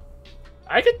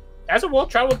 As a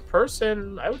well-traveled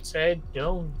person, I would say,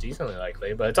 decently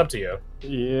likely, but it's up to you.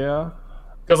 Yeah.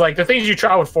 Because, like, the things you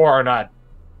traveled for are not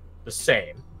the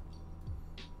same.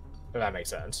 If that makes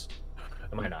sense.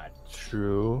 Am I not?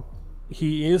 True.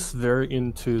 He is very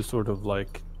into sort of,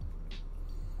 like,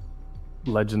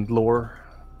 legend lore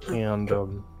and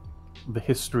the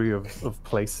history of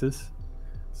places.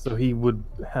 So he would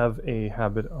have a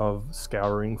habit of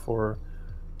scouring for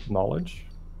knowledge.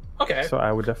 Okay. So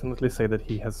I would definitely say that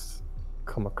he has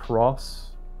come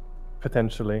across,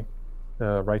 potentially,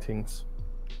 writings.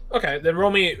 Okay, then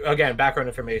roll me, again, background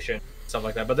information, stuff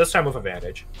like that, but this time with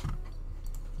advantage.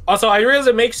 Also, I realize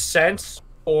it makes sense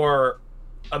for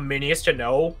Aminius to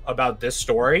know about this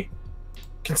story,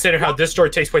 considering how this story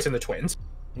takes place in the Twins.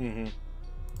 Mm-hmm.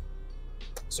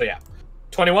 So yeah.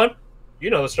 21,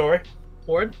 you know the story.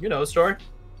 Ward, you know the story.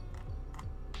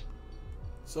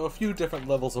 So a few different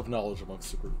levels of knowledge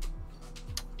amongst the group.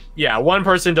 Yeah, one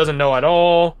person doesn't know at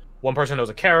all, one person knows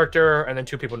a character, and then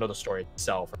two people know the story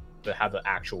itself. That have the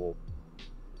actual,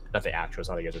 not the actual, it's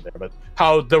not like you guys are there, but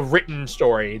how the written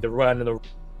story, the run and the...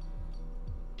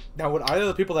 Now, would either of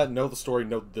the people that know the story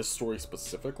know this story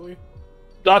specifically?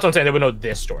 That's what I'm saying, they would know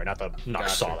this story, not the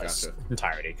Noxalis gotcha.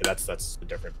 entirety, because that's a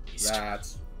different beast.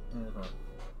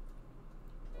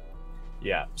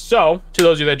 Yeah, so, to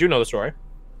those of you that do know the story,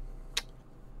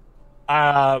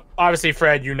 obviously,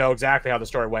 Fred, you know exactly how the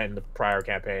story went in the prior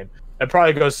campaign. It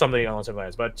probably goes something along similar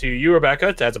lines. But to you,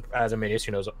 Rebecca, as a Minius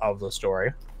who knows of the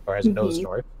story, or has known the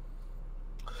story,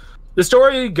 the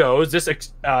story goes, this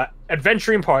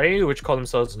adventuring party, which call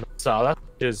themselves Noxala,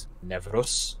 is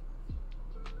Nevros.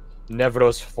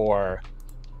 Nevros for...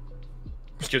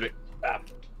 Excuse me.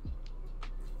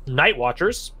 Night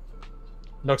Watchers.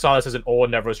 Noxalis is an old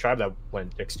Nevros tribe that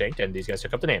went extinct, and these guys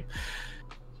took up the name.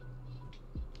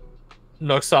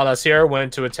 Noxalis here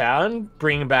went to a town,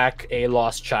 bringing back a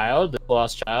lost child. The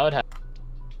lost child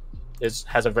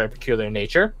has a very peculiar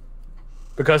nature,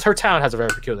 because her town has a very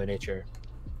peculiar nature.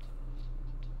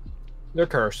 They're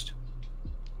cursed.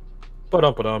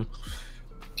 Ba-dum-ba-dum.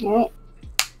 Oh.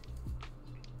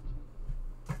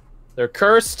 They're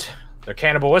cursed. They're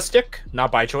cannibalistic,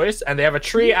 not by choice, and they have a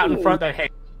tree out in front that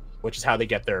hangs, which is how they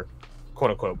get their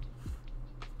quote-unquote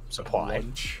supply.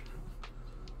 Lunch.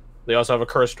 They also have a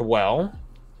cursed well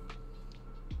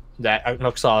that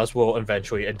Noxalis will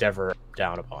eventually endeavor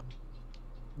down upon.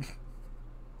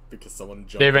 Because someone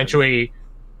jumped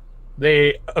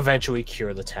They eventually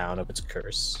cure the town of its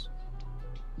curse,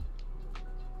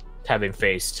 having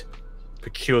faced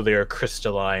peculiar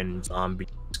crystalline zombie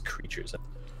creatures.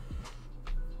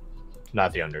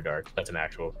 Not the Underdark. That's an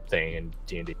actual thing in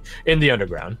D&D. In the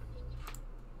underground.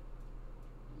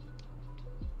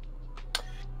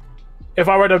 If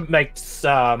I were to make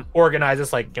organize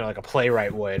this like like a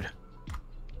playwright would,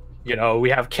 we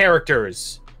have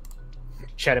characters: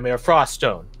 Shadowmere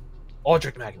Froststone,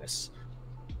 Aldrich Magnus,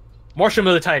 Marshal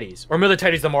Militides, or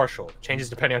Militides the Marshal. Changes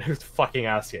depending on who's fucking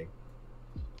asking.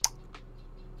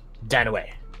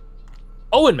 Danaway,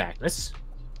 Owen Magnus,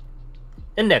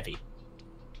 and Nevi,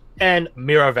 and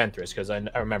Mira Ventress, because I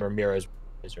remember Mira's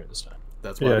during this time.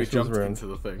 That's why we jumped into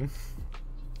the thing.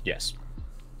 Yes.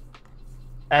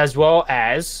 As well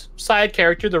as side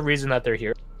character, the reason that they're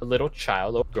here, a little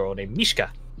girl named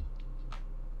Mishka.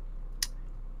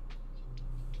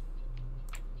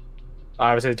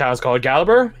 Obviously, the town's called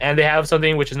Galibur, and they have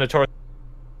something which is notorious.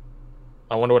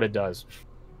 I wonder what it does.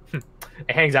 It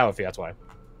hangs out with you, that's why.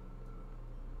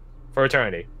 For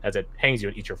eternity, as it hangs you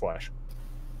and eats your flesh.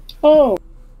 Oh.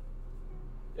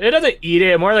 It doesn't eat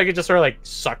it, more like it just sort of like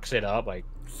sucks it up, like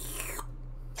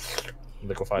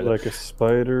liquefies like a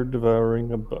spider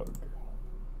devouring a bug.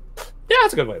 Yeah,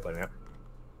 that's a good way of putting it.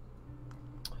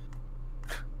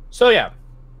 So yeah,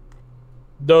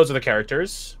 those are the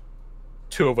characters,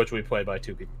 2 of which we played by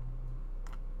 2 people.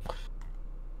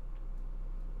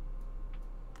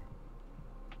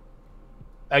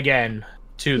 Again,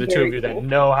 to the 2 of you that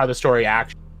know how the story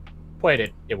actually played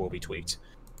it, it will be tweaked.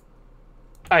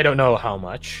 I don't know how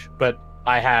much, but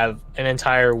I have an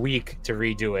entire week to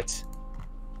redo it.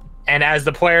 And as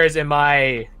the players in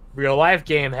my real life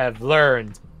game have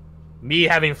learned, me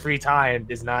having free time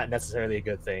is not necessarily a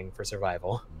good thing for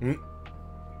survival.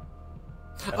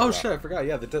 Oh shit, I forgot.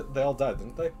 Yeah, they all died,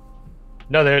 didn't they?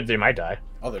 No, they might die.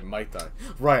 Oh, they might die.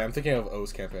 Right, I'm thinking of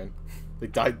O's campaign. They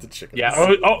died to chickens. Yeah,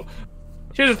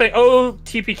 here's the thing.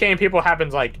 TPKing people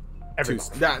happens like every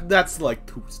month. That's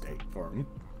like Tuesday for them.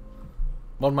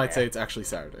 One might say it's actually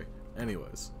Saturday.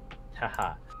 Anyways.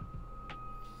 Haha.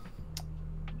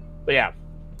 But yeah,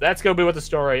 that's gonna be what the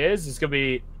story is. It's gonna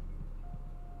be.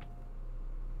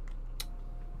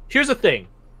 Here's the thing.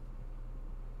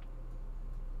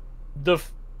 The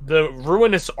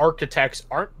ruinous architects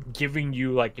aren't giving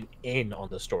you like an in on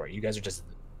the story. You guys are just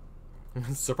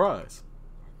surprise.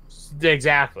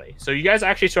 Exactly. So you guys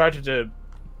actually started to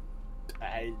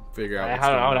figure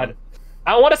out.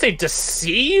 I don't want to say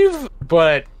deceive,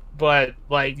 but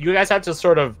like you guys have to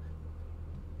sort of.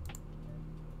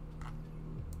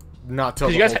 Not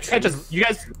tell you guys can't just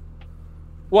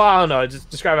well, I don't know, just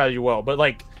describe it how you will, but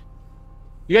like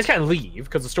you guys can't leave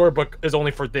because the storybook is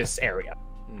only for this area,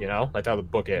 like how the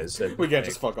book is. We can't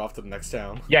just fuck off to the next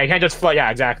town. Yeah, you can't just yeah,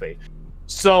 exactly.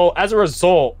 So as a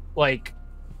result, like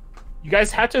you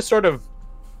guys have to sort of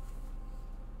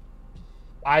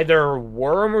either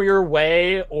worm your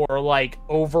way or like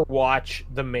overwatch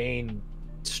the main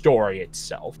story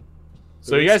itself.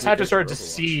 So you guys have to sort of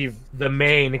deceive the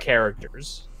main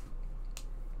characters.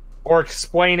 Or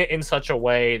explain it in such a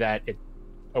way that it's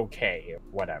okay, or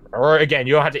whatever. Or again,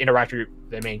 you don't have to interact with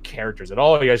the main characters at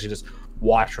all. You guys can just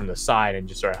watch from the side and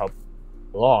just sort of help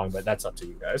along, but that's up to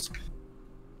you guys.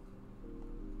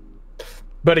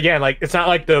 But again, like it's not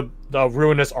like the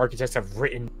ruinous architects have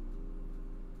written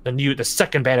the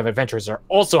second band of adventurers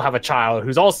also have a child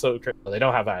who's also they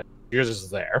don't have that. Yours is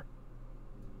there.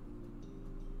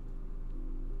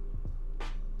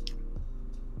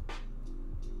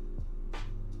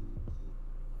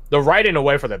 They're writing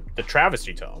away for the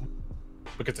travesty tome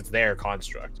because it's their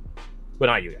construct, but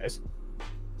not you guys.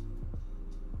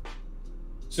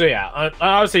 So yeah,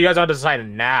 obviously you guys aren't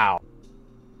deciding now.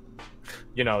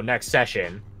 Next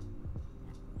session,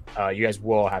 you guys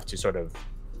will have to sort of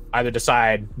either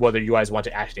decide whether you guys want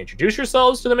to actually introduce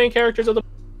yourselves to the main characters of the,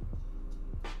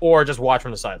 or just watch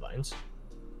from the sidelines.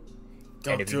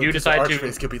 And if you do decide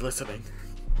to, could be listening.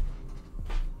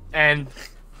 And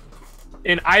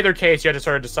in either case, you have to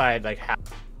sort of decide like how.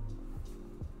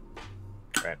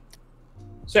 Right.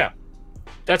 So yeah,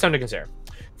 that's something to consider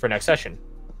for next session.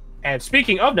 And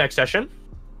speaking of next session,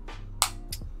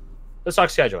 let's talk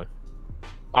scheduling.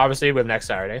 Obviously, we have next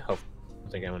Saturday. Does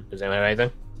anyone have anything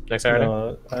next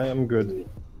Saturday? I am good.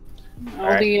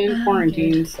 I'll be in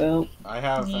quarantine, so... I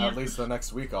have at least the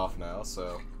next week off now,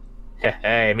 so...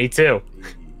 Hey, me too.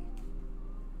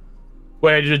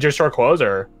 Wait, did your store close,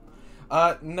 or...?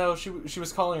 No, she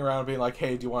was calling around being like,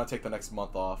 hey, do you want to take the next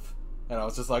month off? And I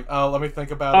was just like, oh, let me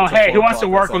think about it. Oh, hey, who wants to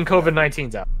work when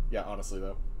COVID-19's out? Yeah, honestly,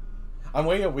 though. I'm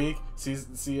waiting a week,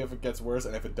 see if it gets worse,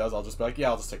 and if it does, I'll just be like, yeah,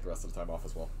 I'll just take the rest of the time off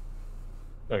as well.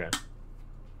 Okay.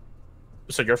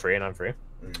 So you're free and I'm free.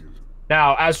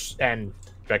 Now, and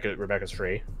Rebecca's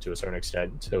free to a certain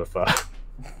extent, so if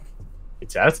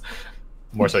it says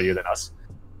more so you than us.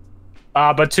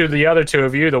 But to the other two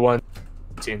of you, the ones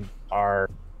in our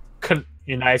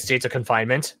United States of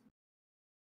confinement,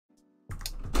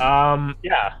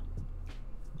 yeah,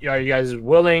 are you guys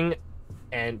willing?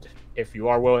 And if you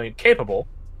are willing and capable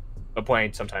of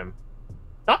playing sometime,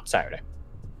 not Saturday.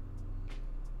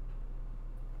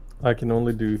 I can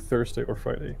only do Thursday or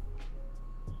Friday.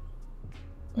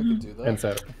 I could do that. And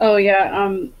Saturday. Oh yeah,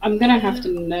 I'm gonna have to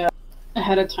know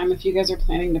ahead of time if you guys are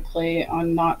planning to play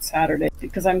on not Saturday,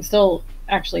 because I'm still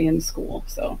actually in school,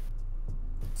 so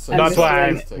that's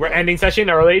why we're ending session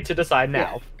early to decide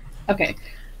now. Yeah. Okay.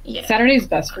 Yeah. Saturday's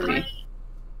best for me.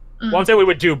 Well, I'm saying we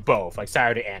would do both, like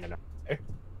Saturday and another day.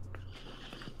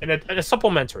 And a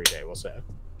supplementary day, we'll say.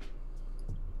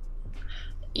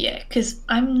 Yeah, because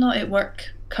I'm not at work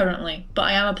currently, but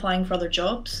I am applying for other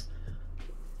jobs.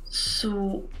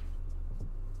 So,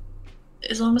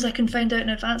 as long as I can find out in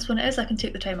advance when it is, I can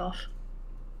take the time off.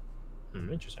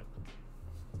 Interesting.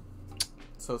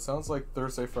 So it sounds like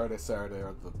Thursday, Friday, Saturday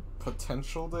are the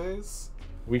potential days?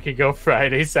 We could go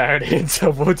Friday, Saturday, and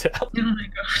Sobotel. Oh my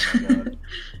god.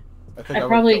 I think I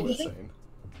probably would go insane.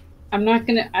 I'm not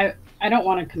gonna. I don't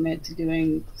want to commit to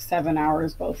doing 7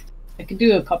 hours both. I could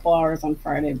do a couple hours on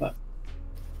Friday, but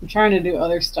I'm trying to do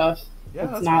other stuff.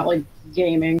 Yeah, it's not like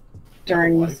gaming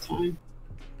during this time.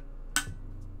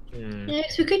 Yeah,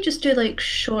 so we could just do like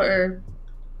shorter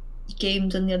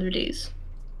games on the other days.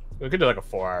 We could do like a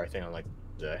 4-hour thing on like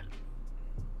the day.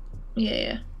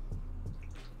 Yeah.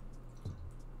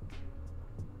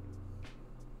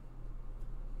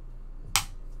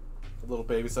 A little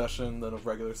baby session, then a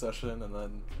regular session, and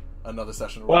then another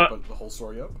session to wrap the whole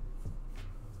story up?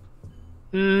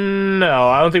 No,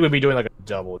 I don't think we'd be doing like a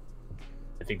double.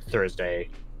 I think Thursday,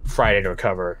 Friday to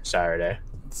recover, Saturday.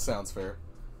 Sounds fair.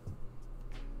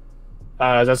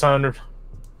 Does that sound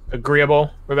agreeable,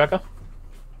 Rebecca?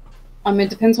 It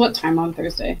depends what time on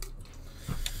Thursday.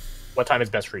 What time is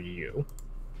best for you?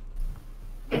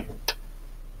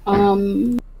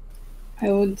 I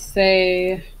would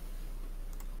say...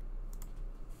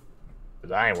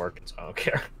 Because I ain't working, so I don't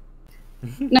care.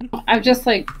 No, I've just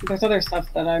like, there's other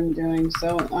stuff that I'm doing,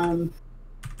 so,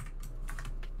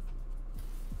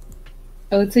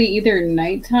 I would say either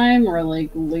nighttime or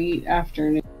like late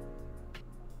afternoon.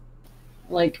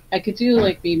 Like, I could do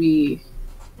like maybe,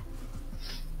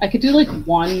 I could do like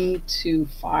 1 to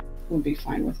 5 would be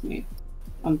fine with me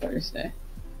on Thursday.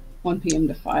 1 p.m.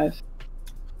 to 5.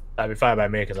 That'd be fine by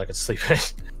me because I could sleep in.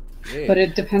 But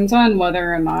it depends on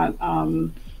whether or not,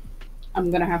 I'm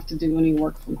gonna have to do any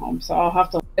work from home, so I'll have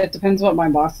to. It depends what my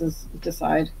bosses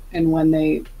decide and when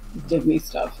they give me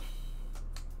stuff.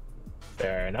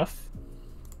 Fair enough.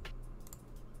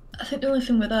 I think the only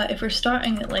thing with that, if we're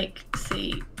starting at like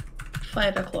say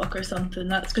 5 o'clock or something,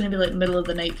 that's going to be like middle of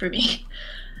the night for me.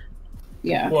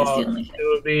 Yeah. Well, it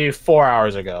would be 4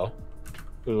 hours ago.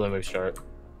 When we start.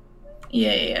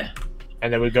 Yeah.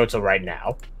 And then we go till right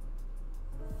now.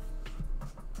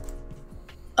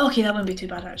 Okay, that wouldn't be too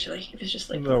bad actually. If it's just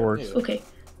like that works. Okay.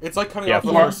 It's like cutting off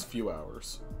the first few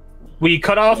hours. We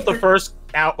cut off the first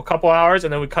a couple hours,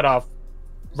 and then we cut off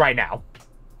right now,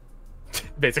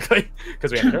 basically,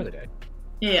 because we had an early day.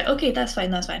 Yeah. Okay, that's fine.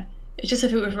 That's fine. It's just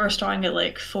if we were starting at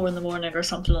like 4 in the morning or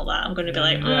something like that, I'm going to be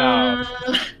like, no,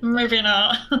 maybe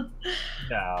not.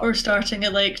 No. Or starting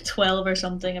at like 12 or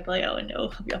something, I'd be like, oh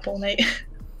no, I'll be up all night.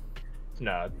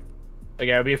 No.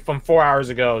 Again, it'll be from 4 hours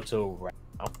ago to right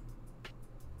now.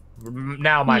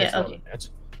 Now minus 11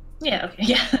 minutes. Yeah, okay,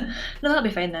 yeah. No, that'll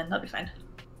be fine then. That'll be fine.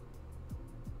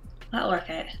 That'll work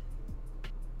out.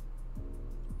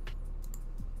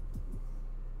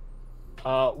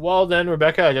 Well then,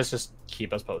 Rebecca, I guess just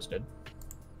keep us posted.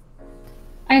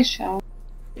 I shall.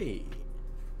 Hey.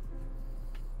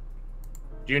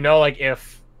 Do you know, like,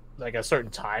 if, like, a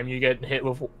certain time you get hit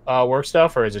with work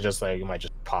stuff, or is it just, like, it might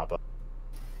just pop up?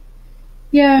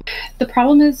 Yeah, the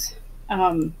problem is,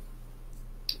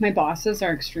 my bosses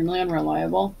are extremely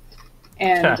unreliable,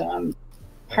 and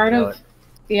part of,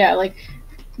 yeah, like,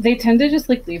 they tend to just,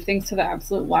 like, leave things to the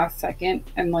absolute last second,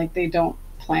 and, like, they don't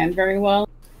plan very well.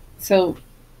 So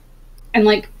And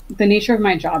like the nature of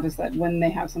my job is that when they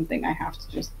have something, I have to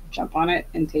just jump on it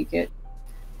and take it.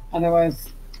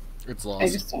 Otherwise, it's lost. I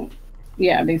just don't.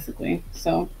 Yeah, basically.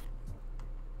 So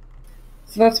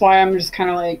that's why I'm just kind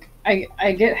of like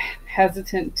I get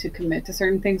hesitant to commit to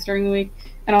certain things during the week,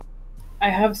 and I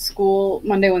have school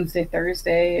Monday, Wednesday,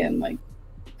 Thursday, and like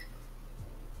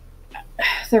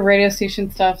the radio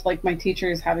station stuff. Like my teacher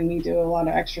is having me do a lot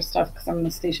of extra stuff because I'm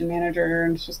the station manager,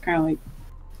 and it's just kind of like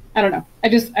I don't know.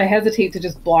 I hesitate to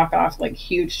just block off like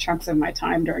huge chunks of my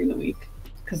time during the week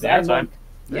because Yeah, that's fine.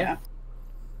 Yeah.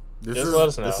 This Just let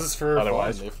us know. this is for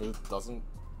Otherwise. fun. If it doesn't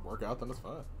work out, then it's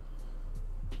fine.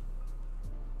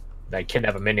 That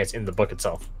kidnap a minions in the book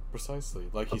itself. Precisely.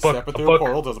 Like he's book- stepping a through book. a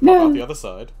portal, doesn't pop out the other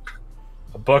side.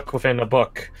 A book within a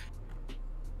book.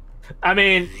 I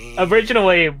mean,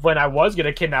 originally, when I was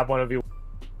gonna kidnap one of you,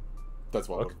 That's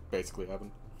what basically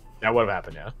happened. that would have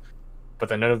happened, yeah. But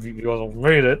then none of you guys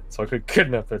made it, so I could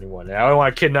kidnap anyone. And I don't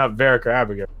want to kidnap Varric or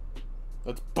Abigail.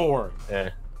 That's boring.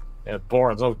 Yeah,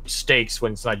 boring. There's no stakes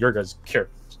when it's not your guys'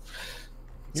 characters.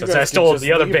 You So guys I stole can just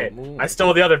the other leave bit. it. I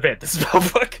stole the other bit. The spell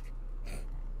book.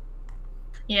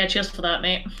 Yeah, cheers for that,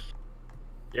 mate.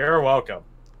 You're welcome.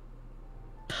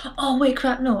 Oh wait,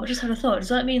 crap! No, I just had a thought. Does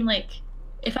that mean like,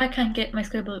 if I can't get my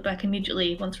scribble book back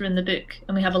immediately once we're in the book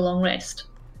and we have a long rest,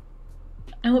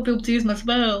 I won't be able to use my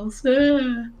spells?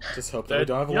 Just hope that we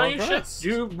don't have a long rest.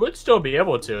 You would still be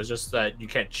able to. It's just that you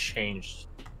can't change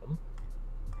them.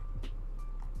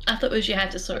 I thought it was you had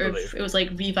to sort of. It was like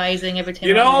revising every time.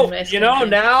 You I know. was resting. You know.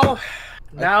 Now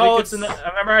think it's. I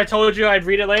remember I told you I'd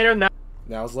read it later.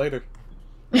 Now's later.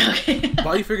 Okay.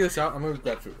 While you figure this out, I'm gonna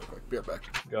grab food real quick. Be right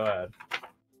back. Go ahead.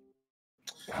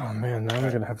 Oh man, now I'm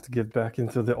gonna have to get back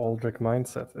into the Aldrich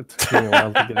mindset. It took me a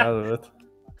while to get out of it.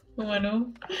 Oh, I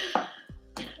know. I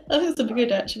think it's be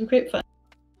good. Actually, be great fun.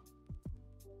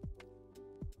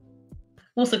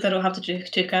 Mostly because I don't have to do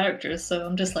two characters, so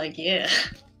I'm just like, yeah.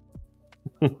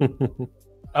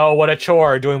 Oh, what a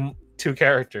chore doing two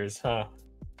characters, huh?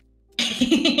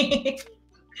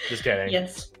 Just kidding.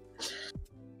 Yes.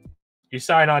 You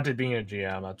sign on to being a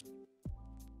GM.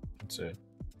 That's it.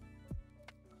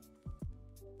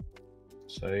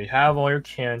 So you have all your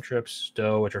cantrips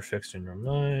still, which are fixed in your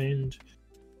mind.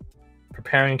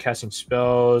 Preparing and casting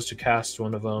spells. To cast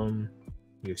one of them,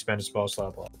 you expend a spell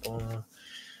slot, blah, blah, blah.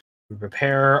 You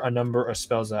prepare a number of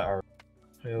spells that are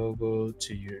available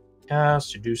to your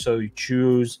cast. To do so, you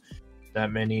choose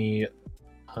that many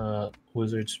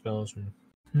wizard spells.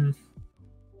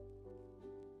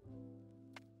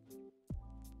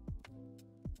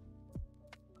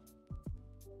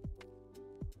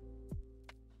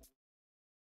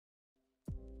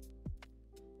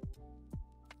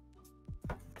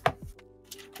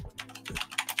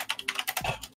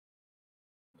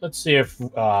 Let's see if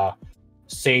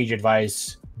Sage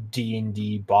Advice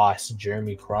D&D boss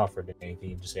Jeremy Crawford had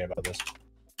anything to say about this.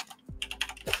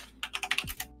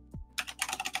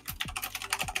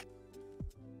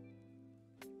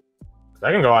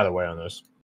 I can go either way on this.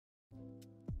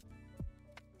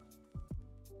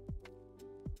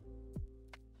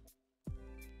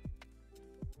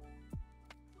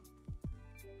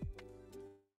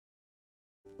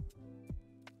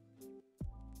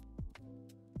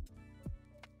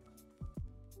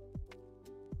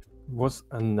 Was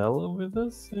Anella with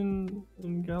us in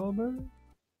Galloway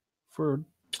for a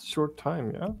short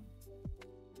time? Yeah.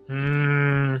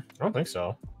 I don't think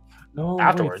so. No.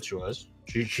 Afterwards, wait. she was.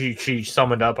 She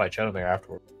summoned up by Chattermere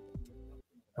afterwards.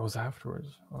 That was afterwards.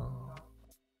 Oh.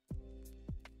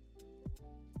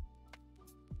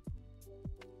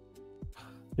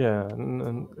 Yeah,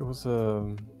 and it was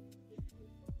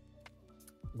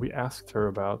we asked her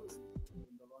about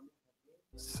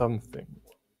something.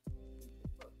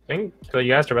 I think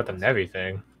you asked her about the Nevi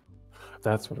thing.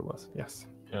 That's what it was. Yes.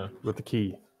 Yeah. With the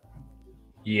key.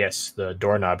 Yes, the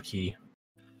doorknob key.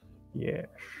 Yeah.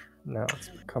 Now it's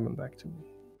coming back to me.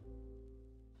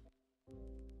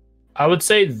 I would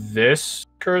say this,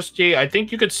 Kirsty. I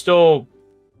think you could still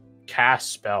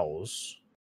cast spells.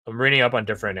 I'm reading up on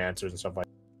different answers and stuff like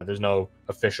that. There's no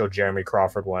official Jeremy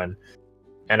Crawford one.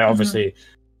 And obviously,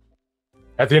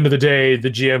 at the end of the day, the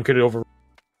GM could over.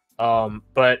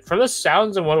 But from the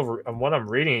sounds and what I'm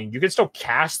reading, you can still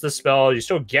cast the spell. You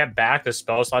still get back the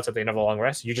spell slots at the end of a long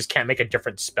rest. You just can't make a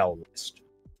different spell list.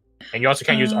 And you also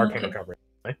can't use Arcane Recovery.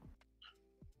 Right?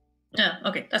 Yeah,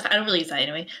 okay. That's fine. I don't really use that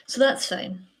anyway. So that's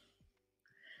fine.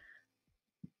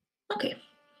 Okay.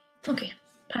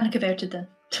 Panic averted then.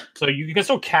 So you can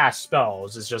still cast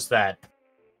spells. It's just that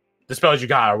the spells you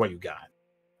got are what you got.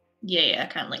 Yeah,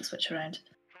 I can't like switch around.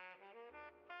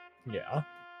 Yeah.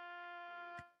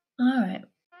 Alright.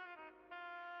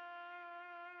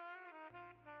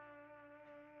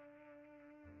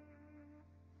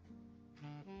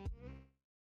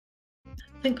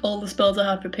 think all the spells I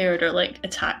have prepared are like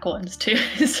attack ones too,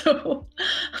 so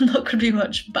I'm not going to be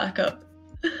much backup.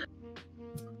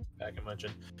 Back in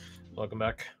mention. Welcome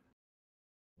back.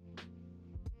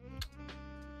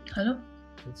 Hello?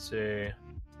 Let's see.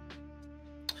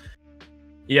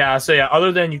 Yeah, so yeah,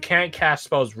 other than you can't cast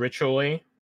spells ritually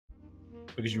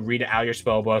because you read it out of your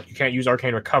spell book. You can't use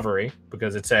Arcane Recovery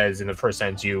because it says in the first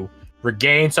sentence you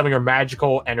regain some of your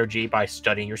magical energy by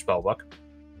studying your spell book.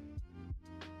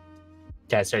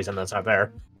 Can't say something that's not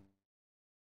there.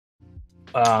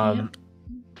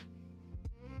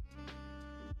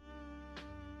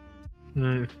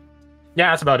 Yeah,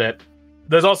 that's about it.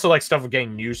 There's also like stuff with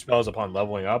getting new spells upon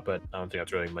leveling up, but I don't think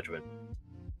that's really much of an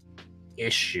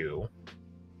issue.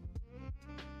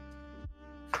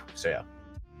 So yeah.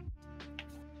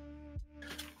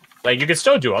 Like you can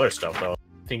still do other stuff though.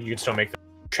 I think you can still make the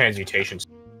transmutations.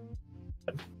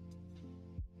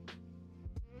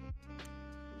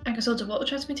 I can still do what with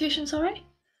transmutation, sorry?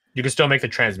 You can still make the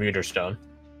transmuter stone.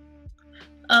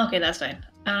 Oh, okay, that's fine.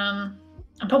 I'm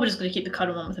probably just going to keep the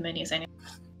current one with the minis anyway.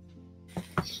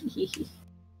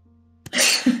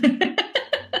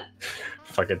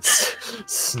 Fucking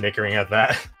snickering at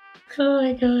that. Oh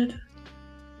my god.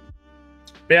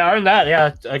 But yeah, other than that,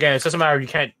 yeah, again, it's just a matter of you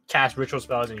can't cast ritual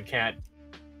spells and you can't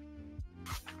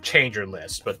change your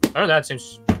list. But other than that, it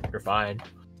seems you're fine.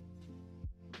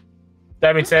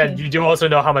 That being said, you do also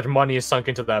know how much money is sunk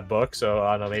into that book, so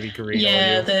I don't know, maybe greed.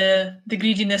 Yeah, the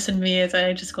greediness in me is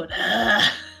I just go,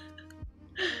 ah.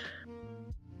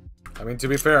 I mean, to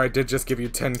be fair, I did just give you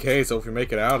 10k, so if you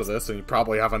make it out of this, then you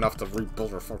probably have enough to rebuild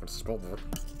your fucking spellbook.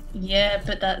 Yeah,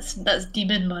 but that's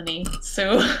demon money,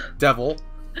 so... Devil.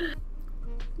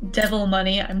 Devil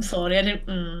money, I'm sorry, I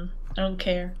don't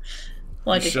care.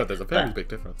 Well, you should, there's a very big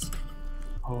difference.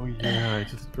 Oh yeah, I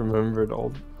just remembered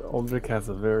Aldrich has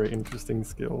a very interesting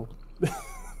skill.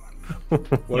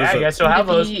 Yeah, so have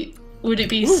those. Would it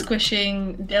be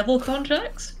squishing devil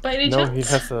contracts by any chance? No, he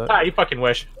has a... Ah, you fucking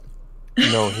wish.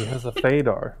 No, he has a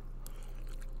Fadar.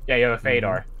 Yeah, you have a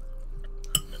Fadar.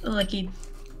 Like he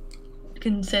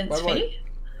can sense fate?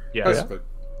 Yeah.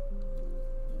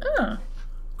 Oh.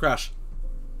 Crash.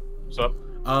 What's up?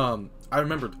 I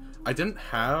remembered. I didn't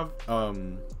have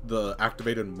the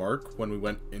activated mark when we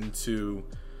went into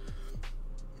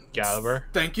Gallibor.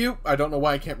 Thank you. I don't know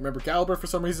why I can't remember Gallibor for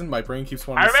some reason. My brain keeps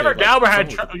wanting I to remember say,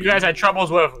 Gallibor you guys had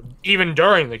troubles with even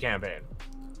during the campaign.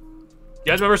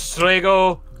 You guys remember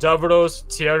Strego, Davros,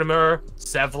 Tiermer,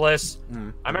 Sevlis?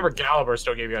 I remember Gallibor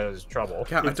still gave you guys trouble.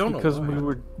 Yeah, I don't know because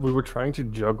why. we were trying to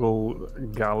juggle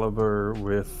Gallibor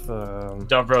with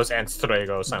Davros and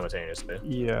Strego simultaneously.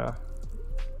 Yeah.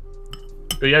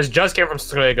 You guys just came from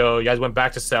Strego, you guys went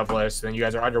back to Sevlis, then you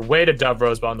guys are on your way to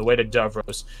Davros, but on the way to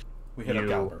Davros, we hit up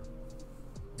Gallibor.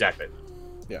 Exactly.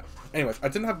 Yeah. Anyways, I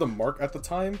didn't have the mark at the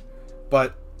time,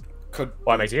 but could...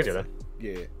 Well, it makes it easier then.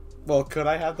 Yeah. Well, could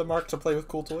I have the mark to play with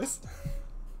cool toys?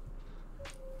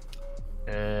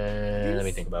 Let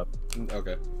me think about it.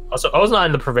 Okay. Also, I was not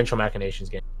in the Provincial Machinations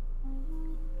game.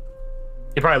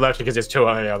 He probably left because there's 2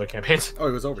 other campaigns. Oh,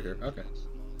 he was over here. Okay.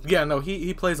 Yeah, no,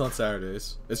 he plays on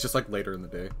Saturdays. It's just like later in the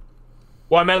day.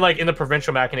 Well, I meant like in the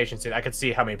Provincial Machinations scene, I could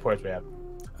see how many points we have.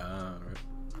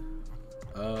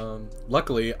 Right.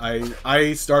 Luckily,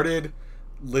 I started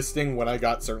listing when I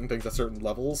got certain things at certain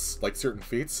levels, like certain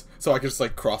feats, so I could just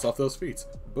like cross off those feats.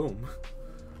 Boom.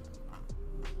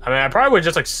 I mean, I probably would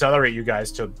just accelerate you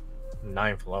guys to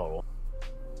 9th level.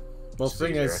 Well, the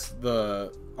thing is,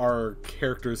 our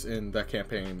characters in that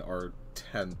campaign are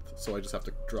 10th, so I just have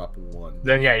to drop 1.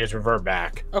 Then yeah, you just revert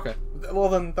back. Okay. Well,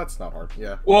 then that's not hard.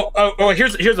 Yeah. Well,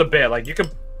 here's a bit. Like you can,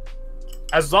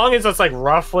 as long as it's like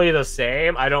roughly the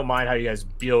same, I don't mind how you guys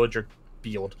build your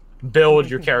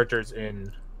characters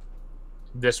in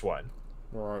this one.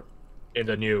 Right. In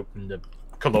the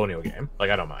colonial game. Like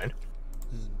I don't mind.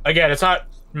 Again, it's not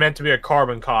meant to be a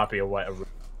carbon copy of what.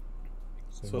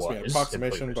 It's supposed to be an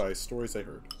approximation by stories I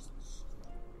heard.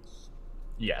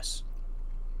 Yes.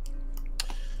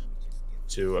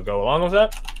 To go along with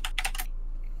that.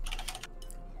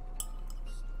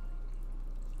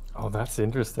 Oh, that's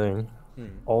interesting.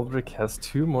 Aldrich has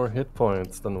 2 more hit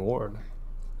points than Ward.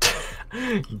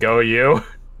 Go you.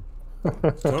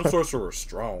 Some sorcerer are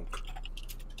strong.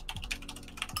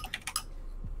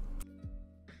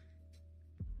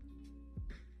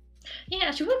 Yeah,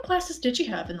 actually, what classes did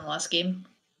you have in the last game?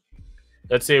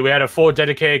 Let's see, we had a full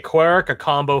dedicated cleric, a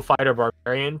combo fighter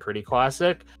barbarian, pretty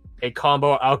classic, a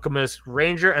combo alchemist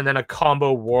ranger, and then a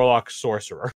combo warlock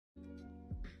sorcerer.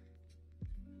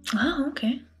 Oh,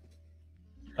 okay.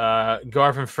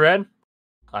 Garth and Fred,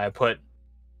 I put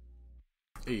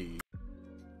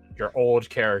your old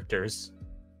characters.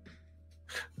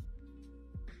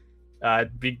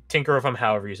 Be tinker with them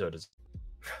however you so does.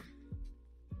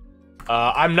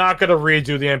 I'm not gonna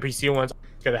redo the NPC ones. I'm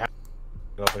gonna have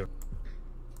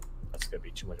that's gonna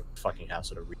be too much of a fucking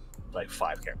hassle to read like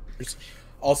 5 characters.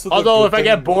 Also, although if I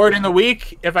get bored in the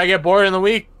week,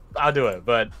 I'll do it.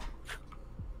 But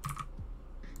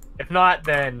if not,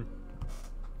 then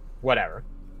whatever.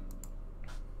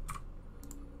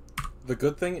 The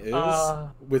good thing is,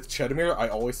 with Chedamir, I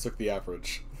always took the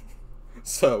average.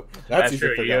 So, that's easy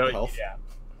to figure out the health. Yeah.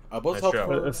 Both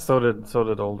health. So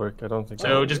did Aldrich. I don't think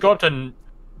so. Just go up to...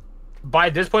 By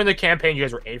this point in the campaign, you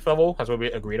guys were 8th level. That's what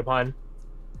we agreed upon.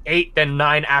 8, then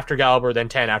 9 after Galber, then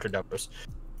 10 after Dubbers.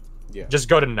 Yeah. Just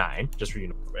go to 9, just for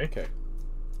you, right? Okay.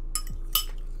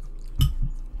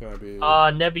 Can I be...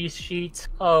 Nebby's sheet.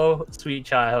 Oh, sweet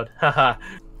child. Haha.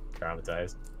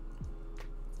 Traumatized.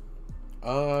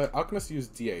 Alchemists use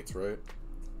d8s, right?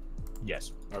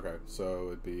 Yes. Okay, so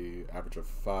it'd be average of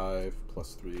 5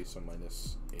 plus 3, so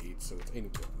minus 8, so it's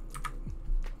 82.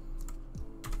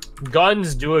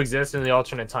 Guns do exist in the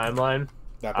alternate timeline.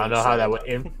 I don't know how that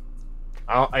would...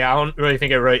 I don't really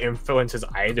think it really influences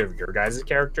either of your guys'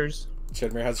 characters.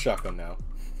 Chedamir has a shotgun now.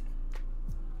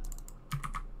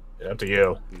 Up to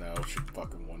you. No, she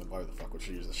fucking won. Why the fuck would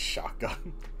she use a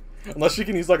shotgun? Unless she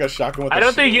can use like a shotgun with I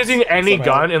don't think using any somehow.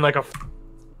 gun in like a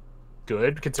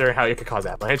good, considering how it could cause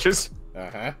avalanches.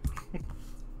 Uh-huh.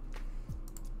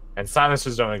 And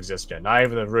silencers don't exist yet. Not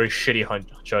even the really shitty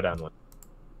showdown one.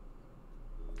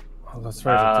 Oh, that's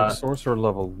right. I took Sorcerer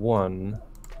level 1,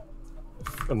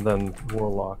 and then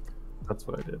Warlock. That's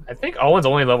what I did. I think Owen's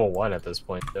only level 1 at this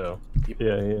point, too.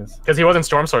 Yeah, he is. Because he wasn't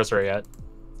Storm Sorcerer yet.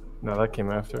 No, that came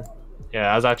after. Yeah,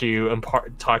 that was after you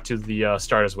talked to the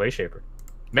Stardust Wayshaper.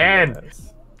 Man!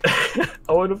 Yes.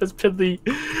 Owen with his piddly...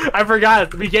 I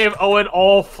forgot! We gave Owen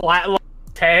all flat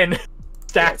 10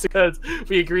 stats because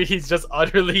we agreed he's just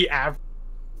utterly average.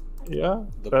 Yeah,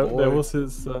 that was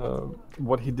his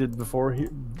what he did before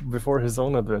his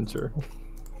own adventure.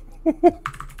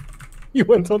 He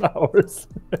went on ours.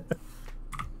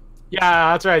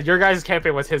 Yeah, that's right. Your guys'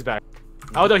 campaign was his back.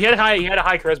 Oh no, he had a high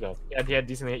charisma. He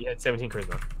had 17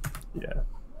 charisma. Yeah.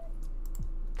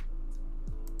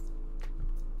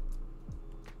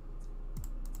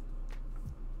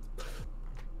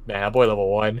 Man, that boy level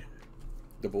 1.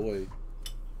 The boy.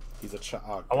 He's a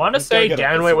child. I want to say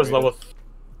Danway was level.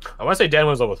 I want to say Danway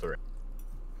was level 3.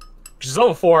 She's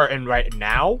level 4 and right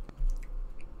now.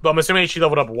 But I'm assuming she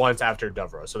leveled up once after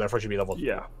Dovro, so therefore she'd be level 3.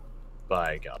 Yeah.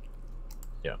 By God.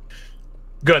 Yeah.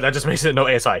 Good. That just makes it no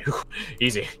ASI. Whew.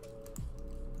 Easy.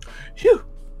 Phew.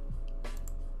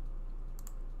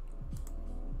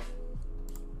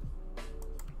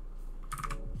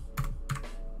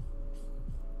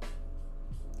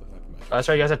 That's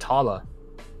right. You guys had Tala.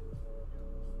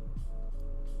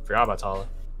 Forgot about Tala.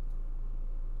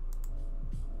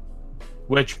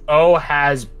 Which O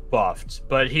has buffed,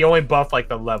 but he only buffed like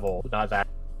the level, not that.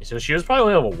 So she was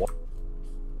probably only level 1.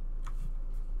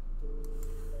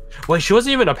 Wait, she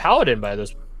wasn't even a paladin by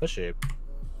this, was she?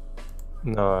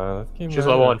 No, she was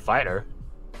level 1 fighter.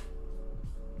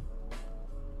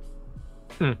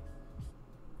 Okay,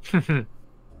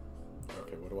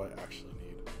 what do I actually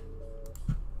need?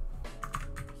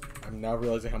 I'm now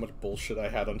realizing how much bullshit I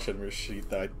had on Cheddamir's sheet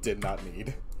that I did not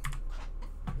need.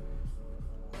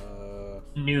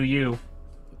 New you.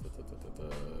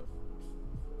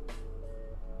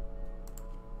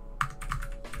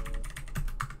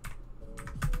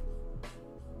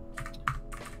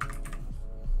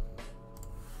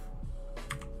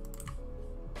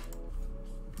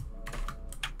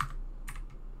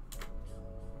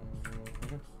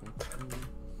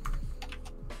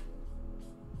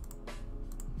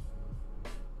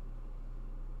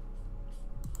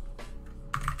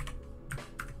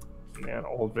 Man,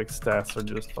 Aldrich's stats are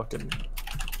just fucking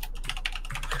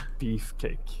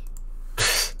beefcake.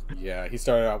 Yeah, he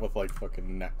started out with like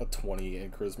fucking a 20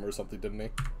 in charisma or something, didn't he?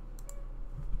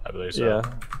 I believe so. Yeah.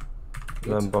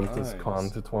 And then bumped his con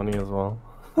to 20 as well.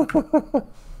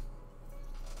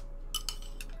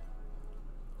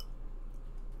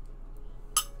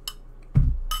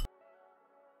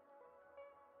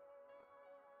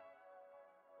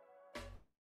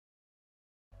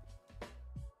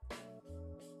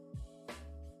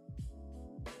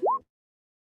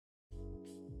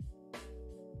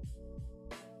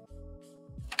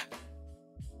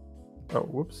 Oh,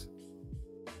 whoops.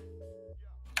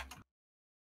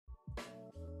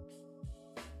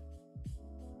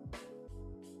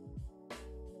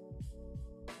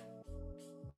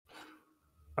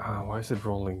 Why is it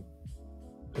rolling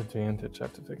advantage? I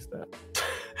have to fix that.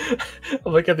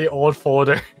 Look at the old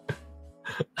folder.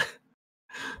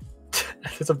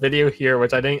 there's a video here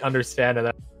which I didn't understand,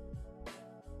 and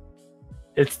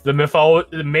it's the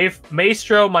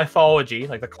Maestro Mythology,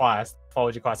 like the class,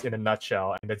 mythology class in a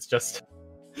nutshell, and it's just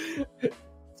it's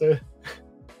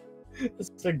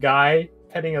a guy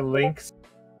petting a lynx,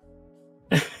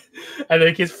 and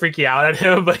then he's freaking out at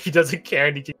him, but he doesn't care,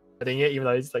 and he keeps petting it, even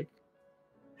though he's like,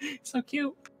 so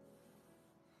cute.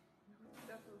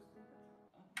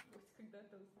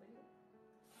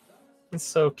 It's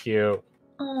so cute.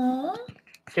 Aww.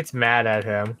 Gets mad at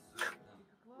him.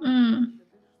 Mm.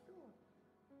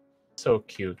 So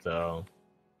cute though.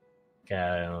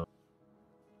 Yeah.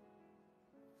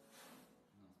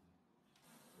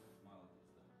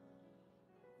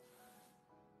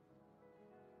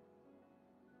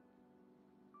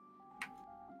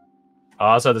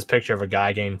 I also have this picture of a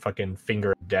guy getting fucking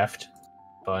finger deft.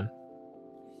 Fun.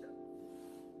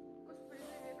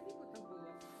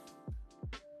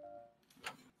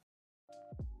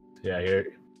 Yeah, here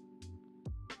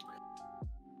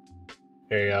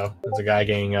you go. There's a guy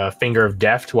getting a finger of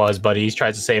deft while his buddies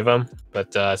tries to save him,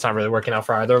 but it's not really working out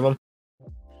for either of them.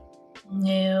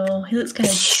 No, he looks kind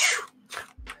of...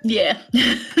 Yeah.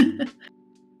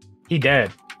 He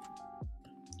dead.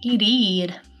 He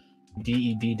did.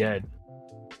 D-E-D dead.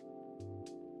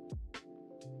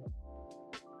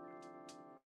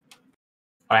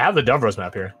 I have the Dove Rose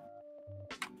map here.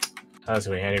 That's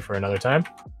gonna be handy for another time.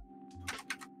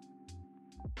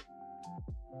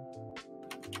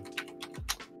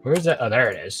 Where is that? Oh,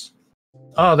 there it is.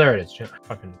 Oh, there it is.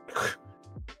 Fucking.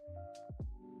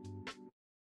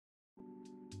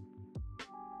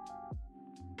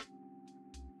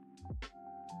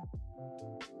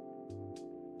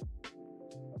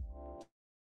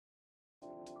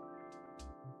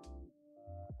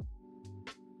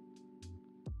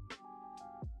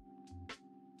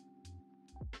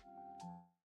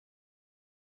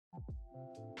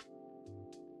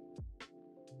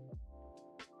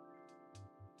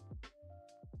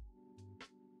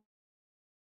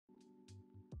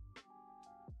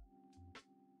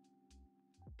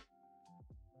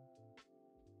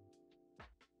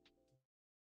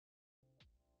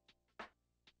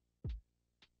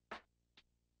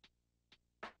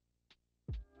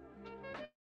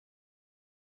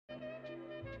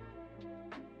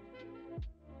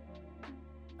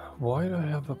 Why do I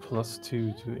have a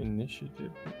 +2 to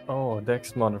initiative? Oh,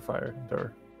 Dex modifier.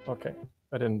 There. Okay.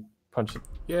 I didn't punch it.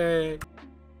 Yay!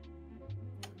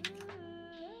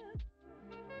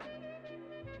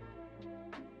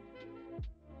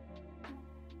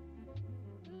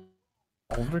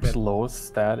 Ulrich's lowest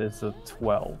stat is a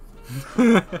 12.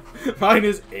 Mine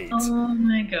is 8. Oh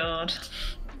my god.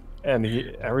 And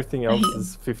everything else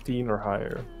is 15 or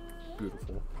higher.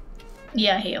 Beautiful.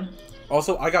 Yeah, I hate him.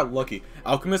 Also, I got lucky.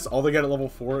 Alchemists, all they get at level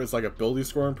 4 is like ability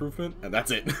score improvement, and that's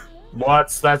it.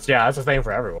 That's a thing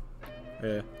for everyone.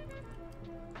 Yeah.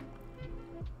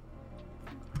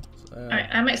 Alright,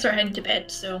 I might start heading to bed,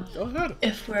 so... Go ahead.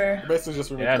 If we're... Basically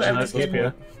just Yeah, Glad nice we to did.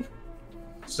 you.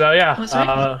 So yeah, What's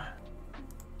right?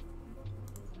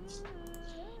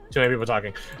 too many people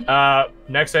talking.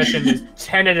 Next session is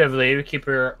tentatively, keep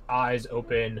your eyes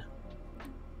open.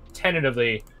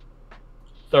 Tentatively,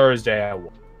 Thursday at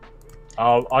 1.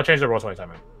 I'll change the roll 20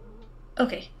 time.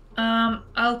 Okay.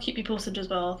 I'll keep you posted as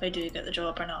well if I do get the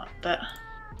job or not, but...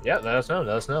 Yeah, let us know.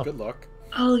 Let us know. Good luck.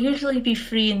 I'll usually be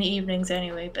free in the evenings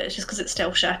anyway, but it's just because it's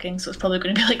stealth shacking, so it's probably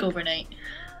going to be like overnight.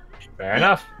 Fair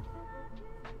enough.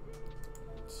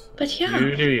 But yeah,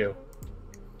 You do you.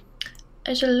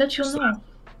 I shall let you know.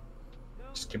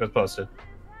 Just keep us posted.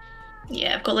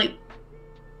 Yeah, I've got like...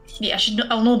 Yeah,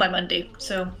 I'll know by Monday,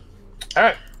 so...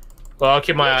 Alright. Well, I'll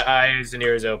keep my eyes and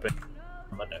ears open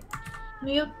on Monday.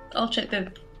 Yep, I'll check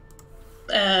the...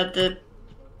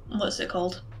 What's it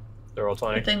called? The roll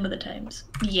 20. The thing with the times.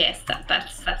 Yes,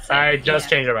 that's it. I just yeah.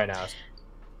 changed it right now.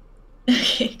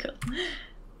 Okay, cool.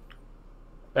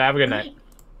 Have a good night.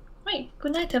 Right,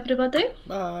 good night everybody.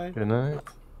 Bye. Good night.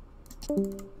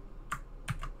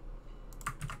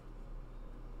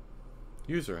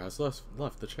 User has left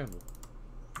the channel.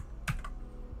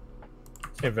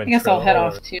 I guess I'll head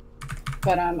off too,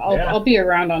 but I'll be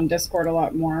around on Discord a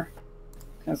lot more.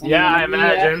 Yeah, I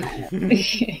imagine.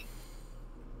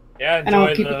 Yeah, and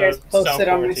I'll keep you guys posted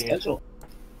on my schedule.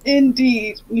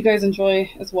 Indeed, you guys enjoy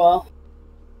as well.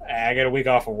 I get a week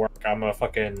off of work. I'm gonna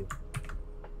fucking.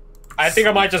 I think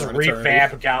I might just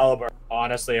revamp Caliber.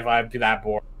 Honestly, if I'm that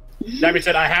bored. That being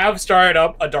said, I have started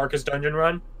up a Darkest Dungeon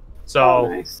run, so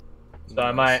nice. So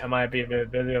I might be a bit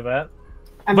busy with that.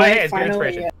 I might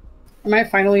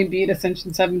finally beat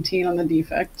Ascension 17 on the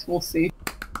defect. We'll see.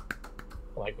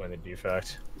 I like when the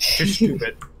defect. You're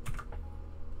stupid.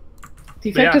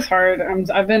 Defect is hard.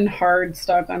 I've been hard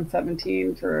stuck on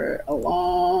 17 for a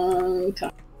long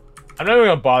time. I'm not even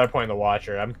gonna bother pointing the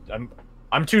Watcher.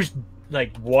 I'm too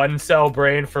like 1 cell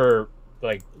brain for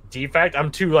like defect.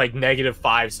 I'm too like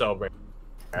 -5 cell brain.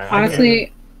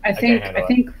 Honestly, I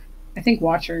think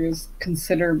Watcher is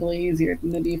considerably easier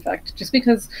than the defect, just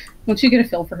because once you get a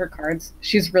feel for her cards,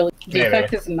 she's really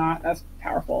defect is not as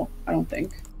powerful. I don't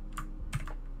think,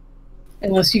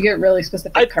 unless you get really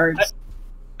specific cards.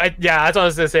 Yeah, that's what I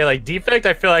was gonna say. Like defect,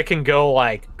 I feel like can go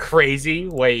like crazy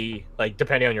way, like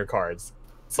depending on your cards.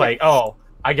 It's like, oh,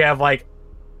 I have like,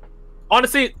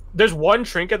 honestly, there's one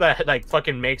trinket that like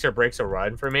fucking makes or breaks a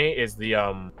run for me is the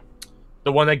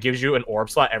one that gives you an orb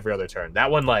slot every other turn. That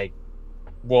one, like,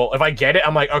 well, if I get it,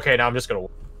 I'm like, okay, now I'm just gonna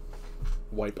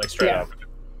wipe like straight up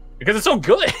because it's so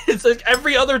good. It's like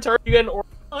every other turn you get an orb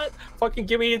slot. Fucking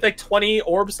give me like 20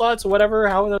 orb slots or whatever.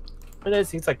 How it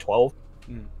is? It's like 12.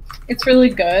 It's really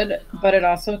good, but it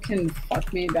also can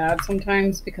fuck me bad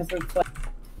sometimes because it's like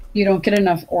you don't get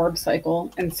enough orb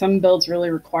cycle, and some builds really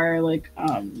require like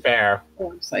fair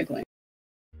orb cycling.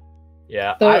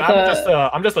 Yeah,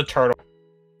 I'm just a turtle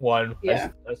one. Yeah,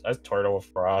 as turtle with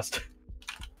frost.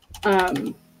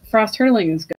 Frost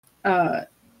turtling is good.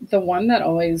 The one that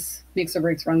always makes or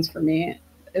breaks runs for me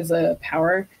is a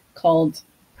power called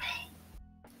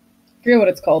I forget what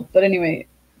it's called, but anyway,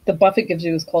 the buff it gives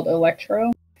you is called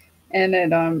Electro, and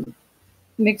it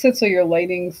makes it so your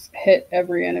lightnings hit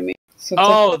every enemy.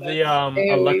 So the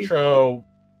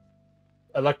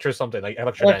electro something like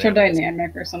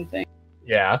electrodynamic or something.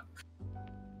 Yeah,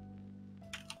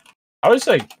 I was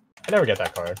like, I never get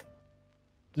that card.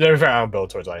 I don't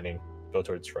build towards lightning, build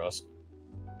towards frost.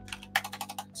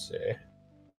 Let's see.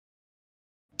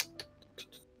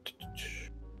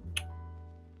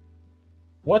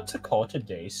 What to call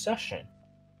today's session?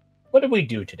 What did we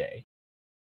do today?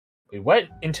 We went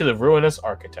into the Ruinous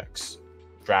Architects.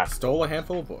 Draft. Stole a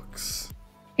handful of books.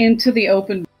 Into the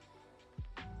open.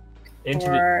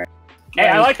 Hey,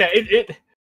 I like that.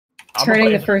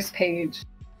 Turning the first page.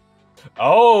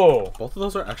 Oh! Both of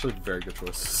those are actually very good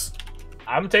choices.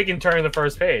 I'm taking turning the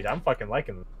first page. I'm fucking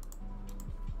liking them.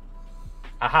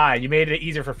 Aha, you made it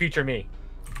easier for future me.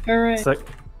 Alright.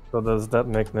 So does that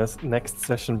make next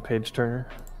session page turner?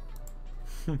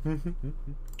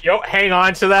 Yo, hang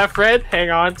on to that, Fred. Hang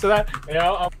on to that. You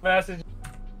know, I'll message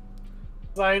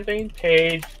design thing,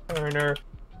 page turner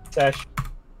session.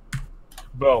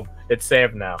 Boom. It's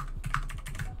saved now.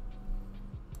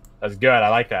 That's good. I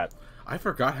like that. I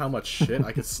forgot how much shit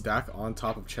I could stack on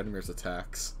top of Chedamir's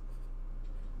attacks.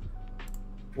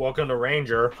 Welcome to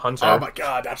Ranger Hunter. Oh my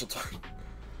god, natural 20.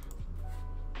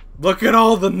 Look at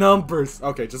all the numbers.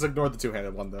 Okay, just ignore the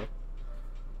two-handed one though.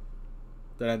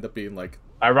 That end up being like.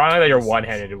 Ironically, that you're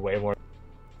one-handed way more.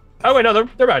 Oh wait, no, they're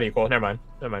about equal. Never mind.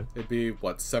 It'd be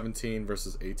what, 17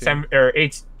 versus 18?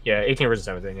 18 versus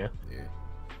 17. Yeah.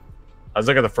 I was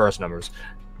looking at the first numbers.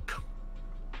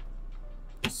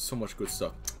 So much good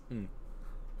stuff.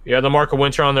 Yeah, the Mark of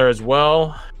Winter on there as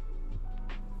well.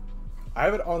 I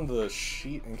have it on the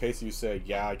sheet in case you say,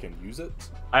 yeah, I can use it.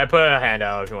 I put a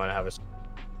handout if you want to have a...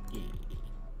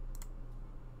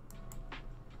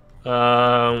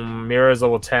 Mira's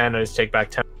level 10, I just take back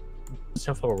 10. It's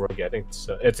not level rogue, I think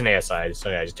it's an ASI, so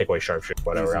yeah, I just take away sharpshooter,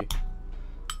 whatever.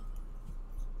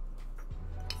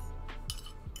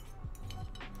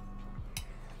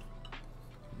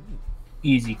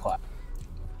 Easy clap.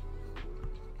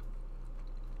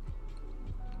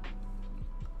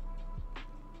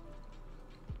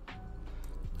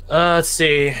 Let's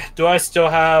see. Do I still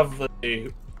have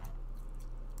the...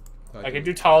 I can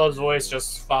do Tala's voice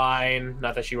just fine.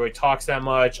 Not that she really talks that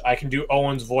much. I can do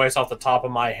Owen's voice off the top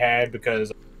of my head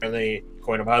because apparently,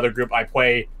 according to my other group, I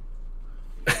play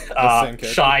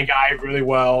Shy Guy really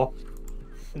well.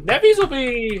 Nevies will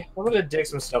be... I'm going to dig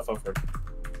some stuff up for...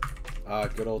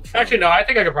 good old... Actually, no, I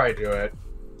think I could probably do it.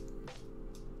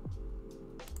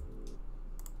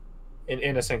 An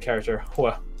innocent character.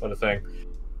 What a thing.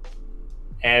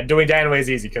 And doing Dynaway is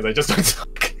easy because I just don't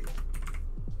talk.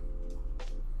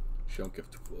 She don't give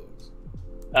two flows.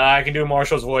 I can do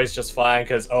Marshall's voice just fine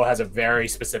because O has a very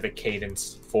specific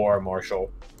cadence for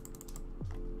Marshall.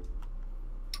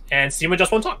 And Seema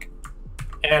just won't talk.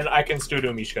 And I can still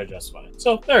do Mishka just fine.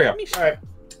 So there we go. Mishka. All right.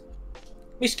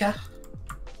 Mishka.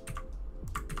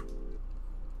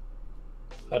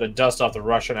 Had to dust off the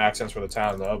Russian accents for the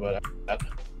town though, but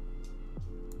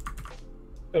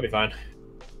it'll be fine.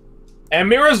 And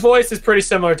Mira's voice is pretty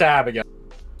similar to Abigail.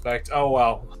 In fact, oh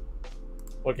well.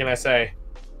 What can I say?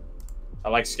 I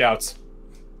like scouts.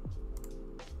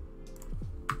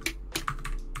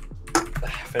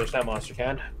 Finish that monster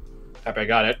can. Happy I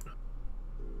got it.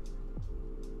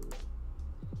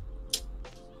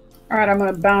 Alright, I'm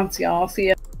gonna bounce, y'all. See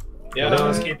ya. Yeah,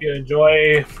 let's keep you.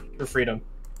 Enjoy your freedom.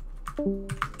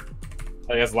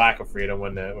 I guess lack of freedom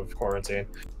with quarantine.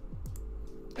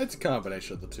 It's a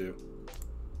combination of the two.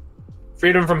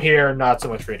 Freedom from here, not so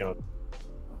much freedom.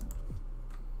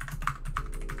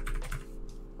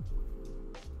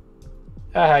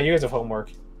 Haha, you guys have homework.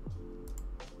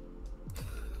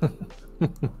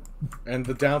 And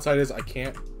the downside is I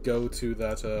can't go to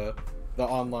that the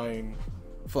online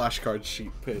flashcard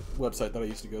sheet website that I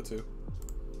used to go to.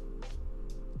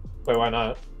 Wait, why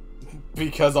not?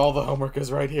 Because all the homework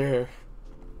is right here.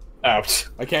 Ouch.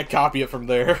 I can't copy it from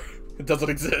there. It doesn't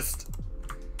exist.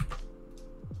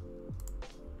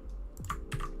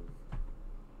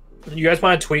 You guys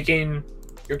mind tweaking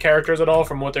your characters at all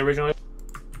from what they originally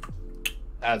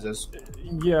as is?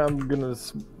 Yeah, I'm gonna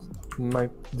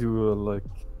might do a like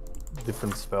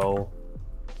different spell,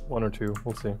 1 or 2.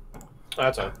 We'll see.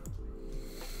 That's it.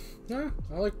 Yeah,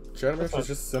 I like Generous. It's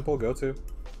just simple go-to.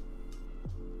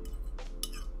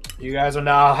 You guys will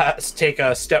now take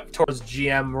a step towards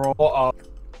GM role of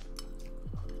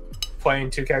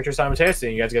playing 2 characters simultaneously.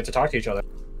 And you guys get to talk to each other.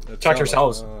 Talk to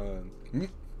yourselves.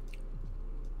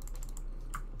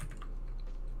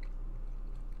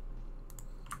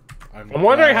 I'm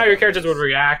wondering how your characters would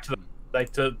react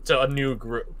to a new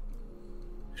group.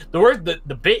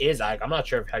 The bit is like I'm not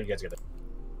sure how you guys get to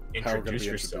introduce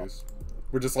yourself.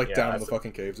 We're just like down in the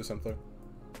fucking caves or something.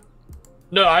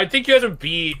 No, I think you guys would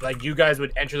be like you guys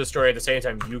would enter the story at the same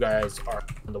time you guys are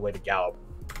on the way to Gallup.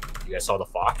 You guys saw the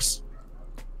fox?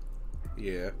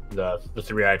 Yeah. The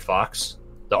 3-eyed fox.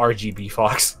 The RGB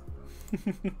fox.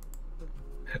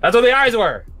 That's what the eyes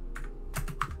were.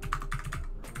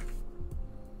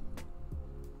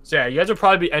 So yeah, you guys would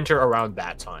probably enter around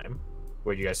that time,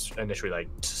 where you guys initially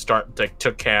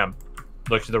took camp,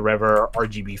 looked at the river,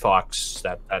 RGB fox.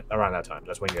 Around that time,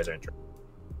 that's when you guys are entering.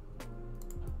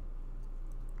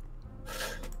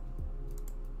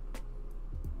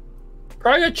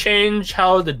 Probably gonna change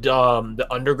how the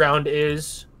underground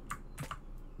is.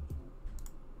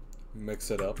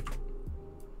 Mix it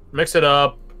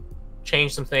up.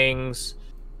 Change some things.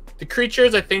 The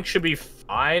creatures I think should be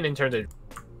fine in terms of.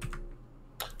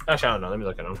 Actually, I don't know. Let me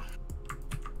look at them.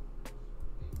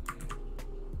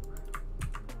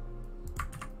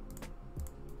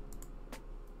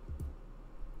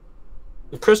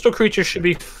 The crystal creatures should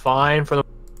be fine for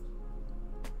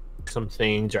some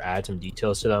things or add some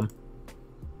details to them.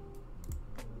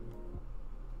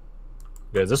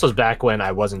 Because this was back when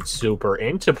I wasn't super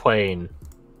into playing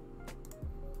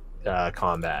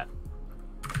combat.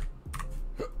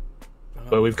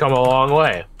 But we've come a long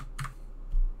way.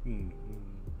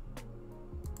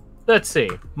 Let's see.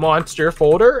 Monster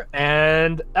folder,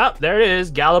 and there it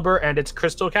is. Gallibur and its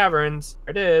crystal caverns.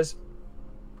 There it is.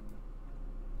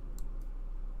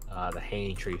 The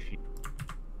hanging tree.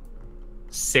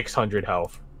 600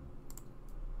 health.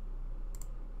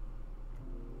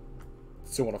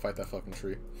 Still want to fight that fucking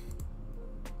tree.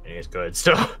 And it's good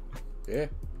still. Yeah.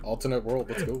 Alternate world.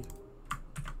 Let's go.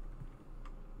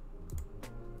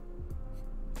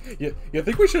 Yeah, you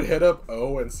think we should hit up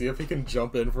O and see if he can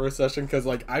jump in for a session? Because,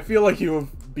 like, I feel like he would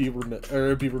be remiss.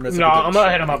 No, I'm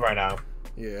gonna hit him up right now.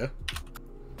 Yeah.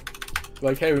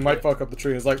 Like, hey, we might fuck up the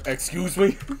tree. It's like, excuse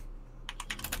me?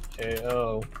 Hey,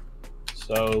 O.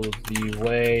 So, the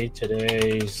way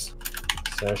today's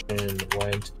session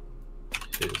went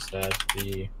is that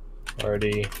the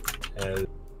party has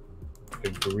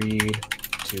agreed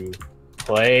to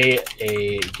play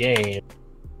a game.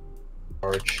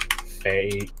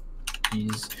 Archfey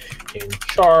is in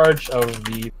charge of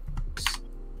the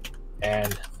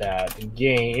and that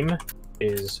game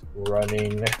is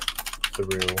running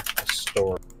through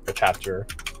a chapter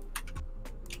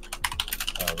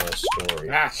of a story.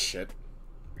 Ah, shit.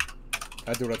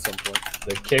 I do it at some point.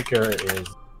 The kicker is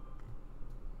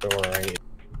story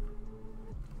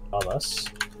of us,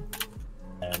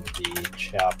 and the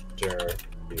chapter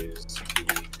is the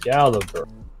Gallibur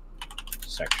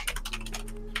section.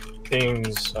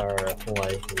 Things are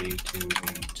likely to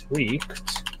be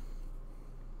tweaked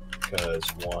because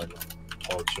 1,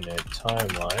 alternate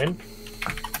timeline,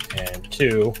 and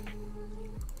 2,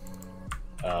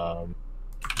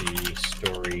 the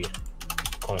story,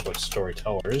 quote-unquote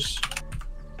storytellers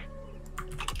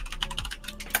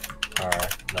are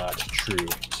not true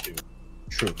to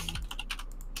truth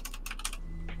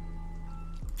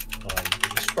on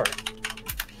the story.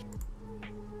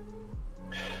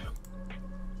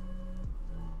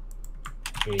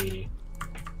 We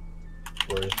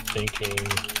were thinking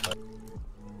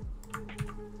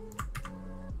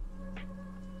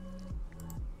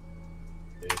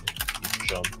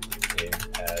jump in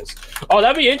as Oh,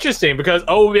 that'd be interesting because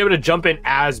we'll be able to jump in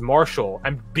as Marshall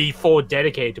and be full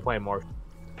dedicated to playing Marshall.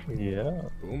 Yeah.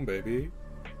 Boom, baby.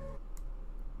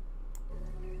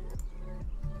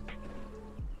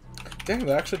 Dang,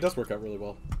 that actually does work out really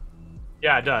well.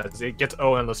 Yeah, it does. It gets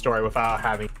O in the story without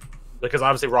having, because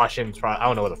obviously Roshin's probably, I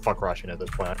don't know what the fuck Roshin at this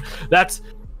point. That's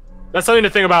something to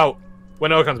think about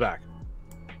when O comes back.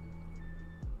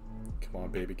 Come on,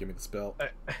 baby, give me the spell.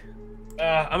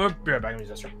 I'm gonna be right back. Let me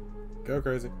just Go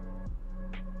crazy.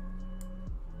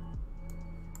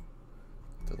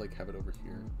 To like have it over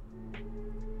here.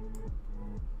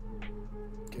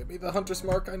 Give me the hunter's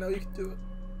mark. I know you can do it.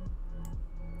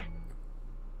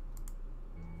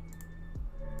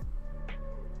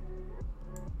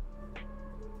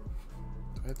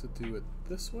 Do I have to do it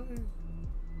this way?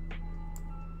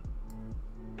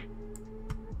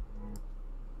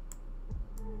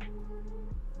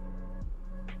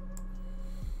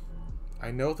 I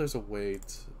know there's a way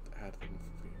to add them.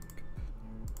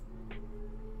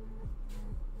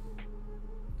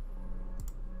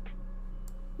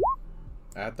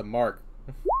 Add the mark.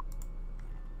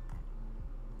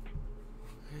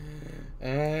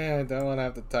 And I don't want to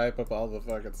have to type up all the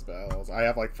fucking spells. I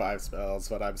have like 5 spells,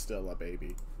 but I'm still a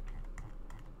baby.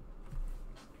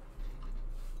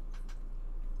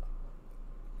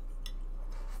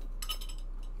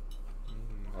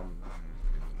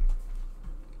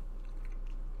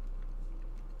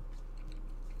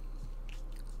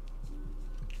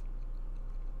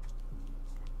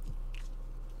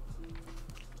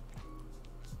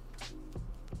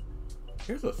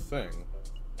 Here's the thing.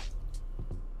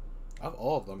 Of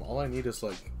all of them, all I need is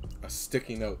like a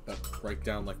sticky note that write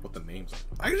down like what the names are.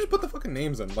 I can just put the fucking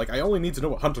names in. Like I only need to know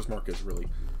what Hunter's Mark is really.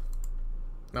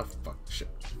 No, fuck shit.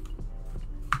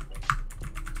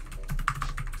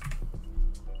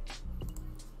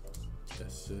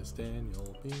 This is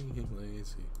Daniel being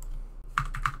lazy.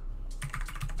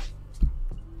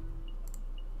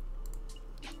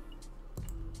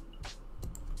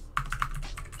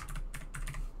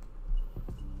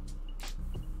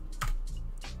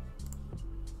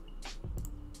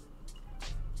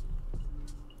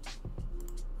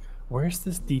 Where's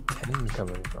this D10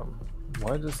 coming from?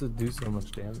 Why does it do so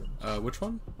much damage? Which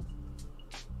one?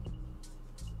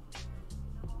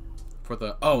 For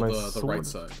the the right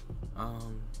side.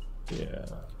 Yeah,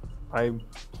 I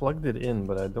plugged it in,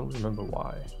 but I don't remember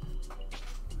why.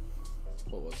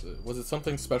 What was it? Was it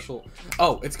something special?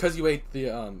 Oh, it's because you ate the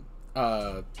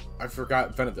I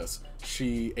forgot Venedis.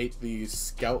 She ate the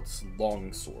Scout's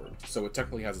longsword, so it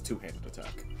technically has a 2-handed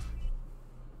attack.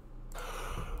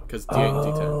 Because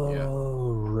D10, yeah.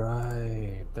 Oh,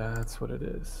 right. That's what it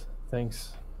is.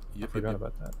 Thanks. I forgot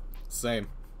about that. Same.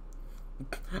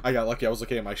 I got lucky. I was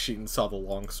looking at my sheet and saw the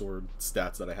longsword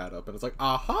stats that I had up, and it's like,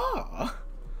 aha!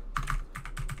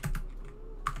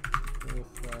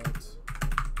 With that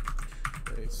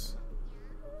face.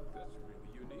 That's really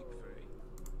unique, Faye.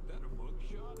 That a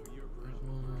mugshot or your version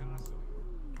of Picasso?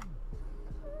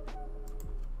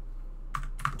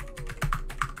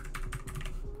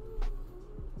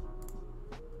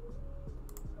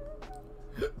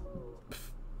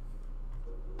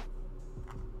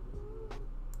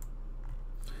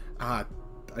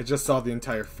 I just saw the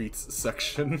entire feats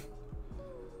section.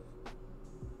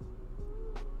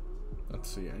 Let's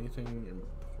see, anything important?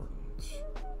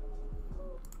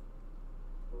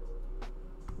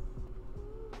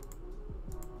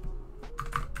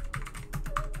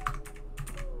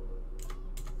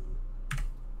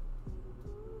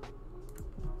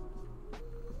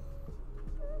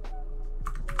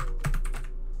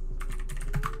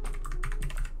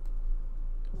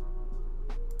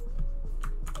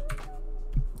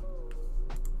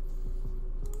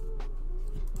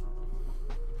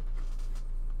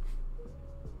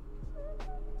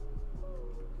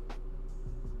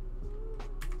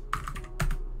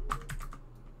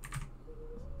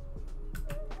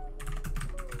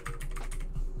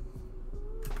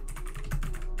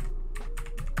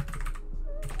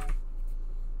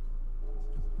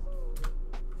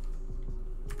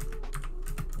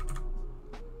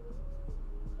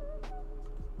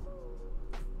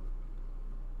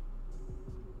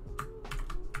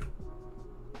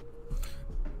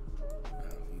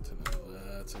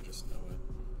 I just know it.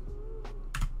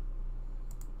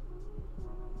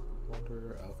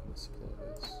 Water, alchemist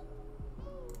supplies.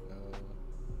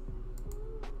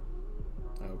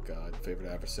 Oh god,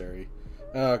 favorite adversary.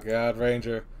 Oh god,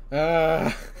 ranger.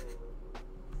 Ah!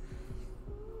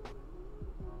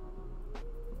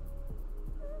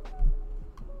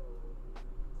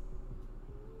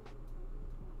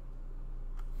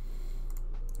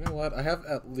 You know what? I have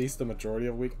at least the majority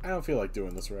of a week. I don't feel like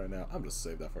doing this right now. I'm just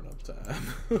save that for another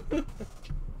time.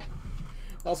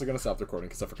 Also gonna stop the recording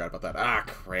because I forgot about that. Ah,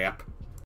 crap.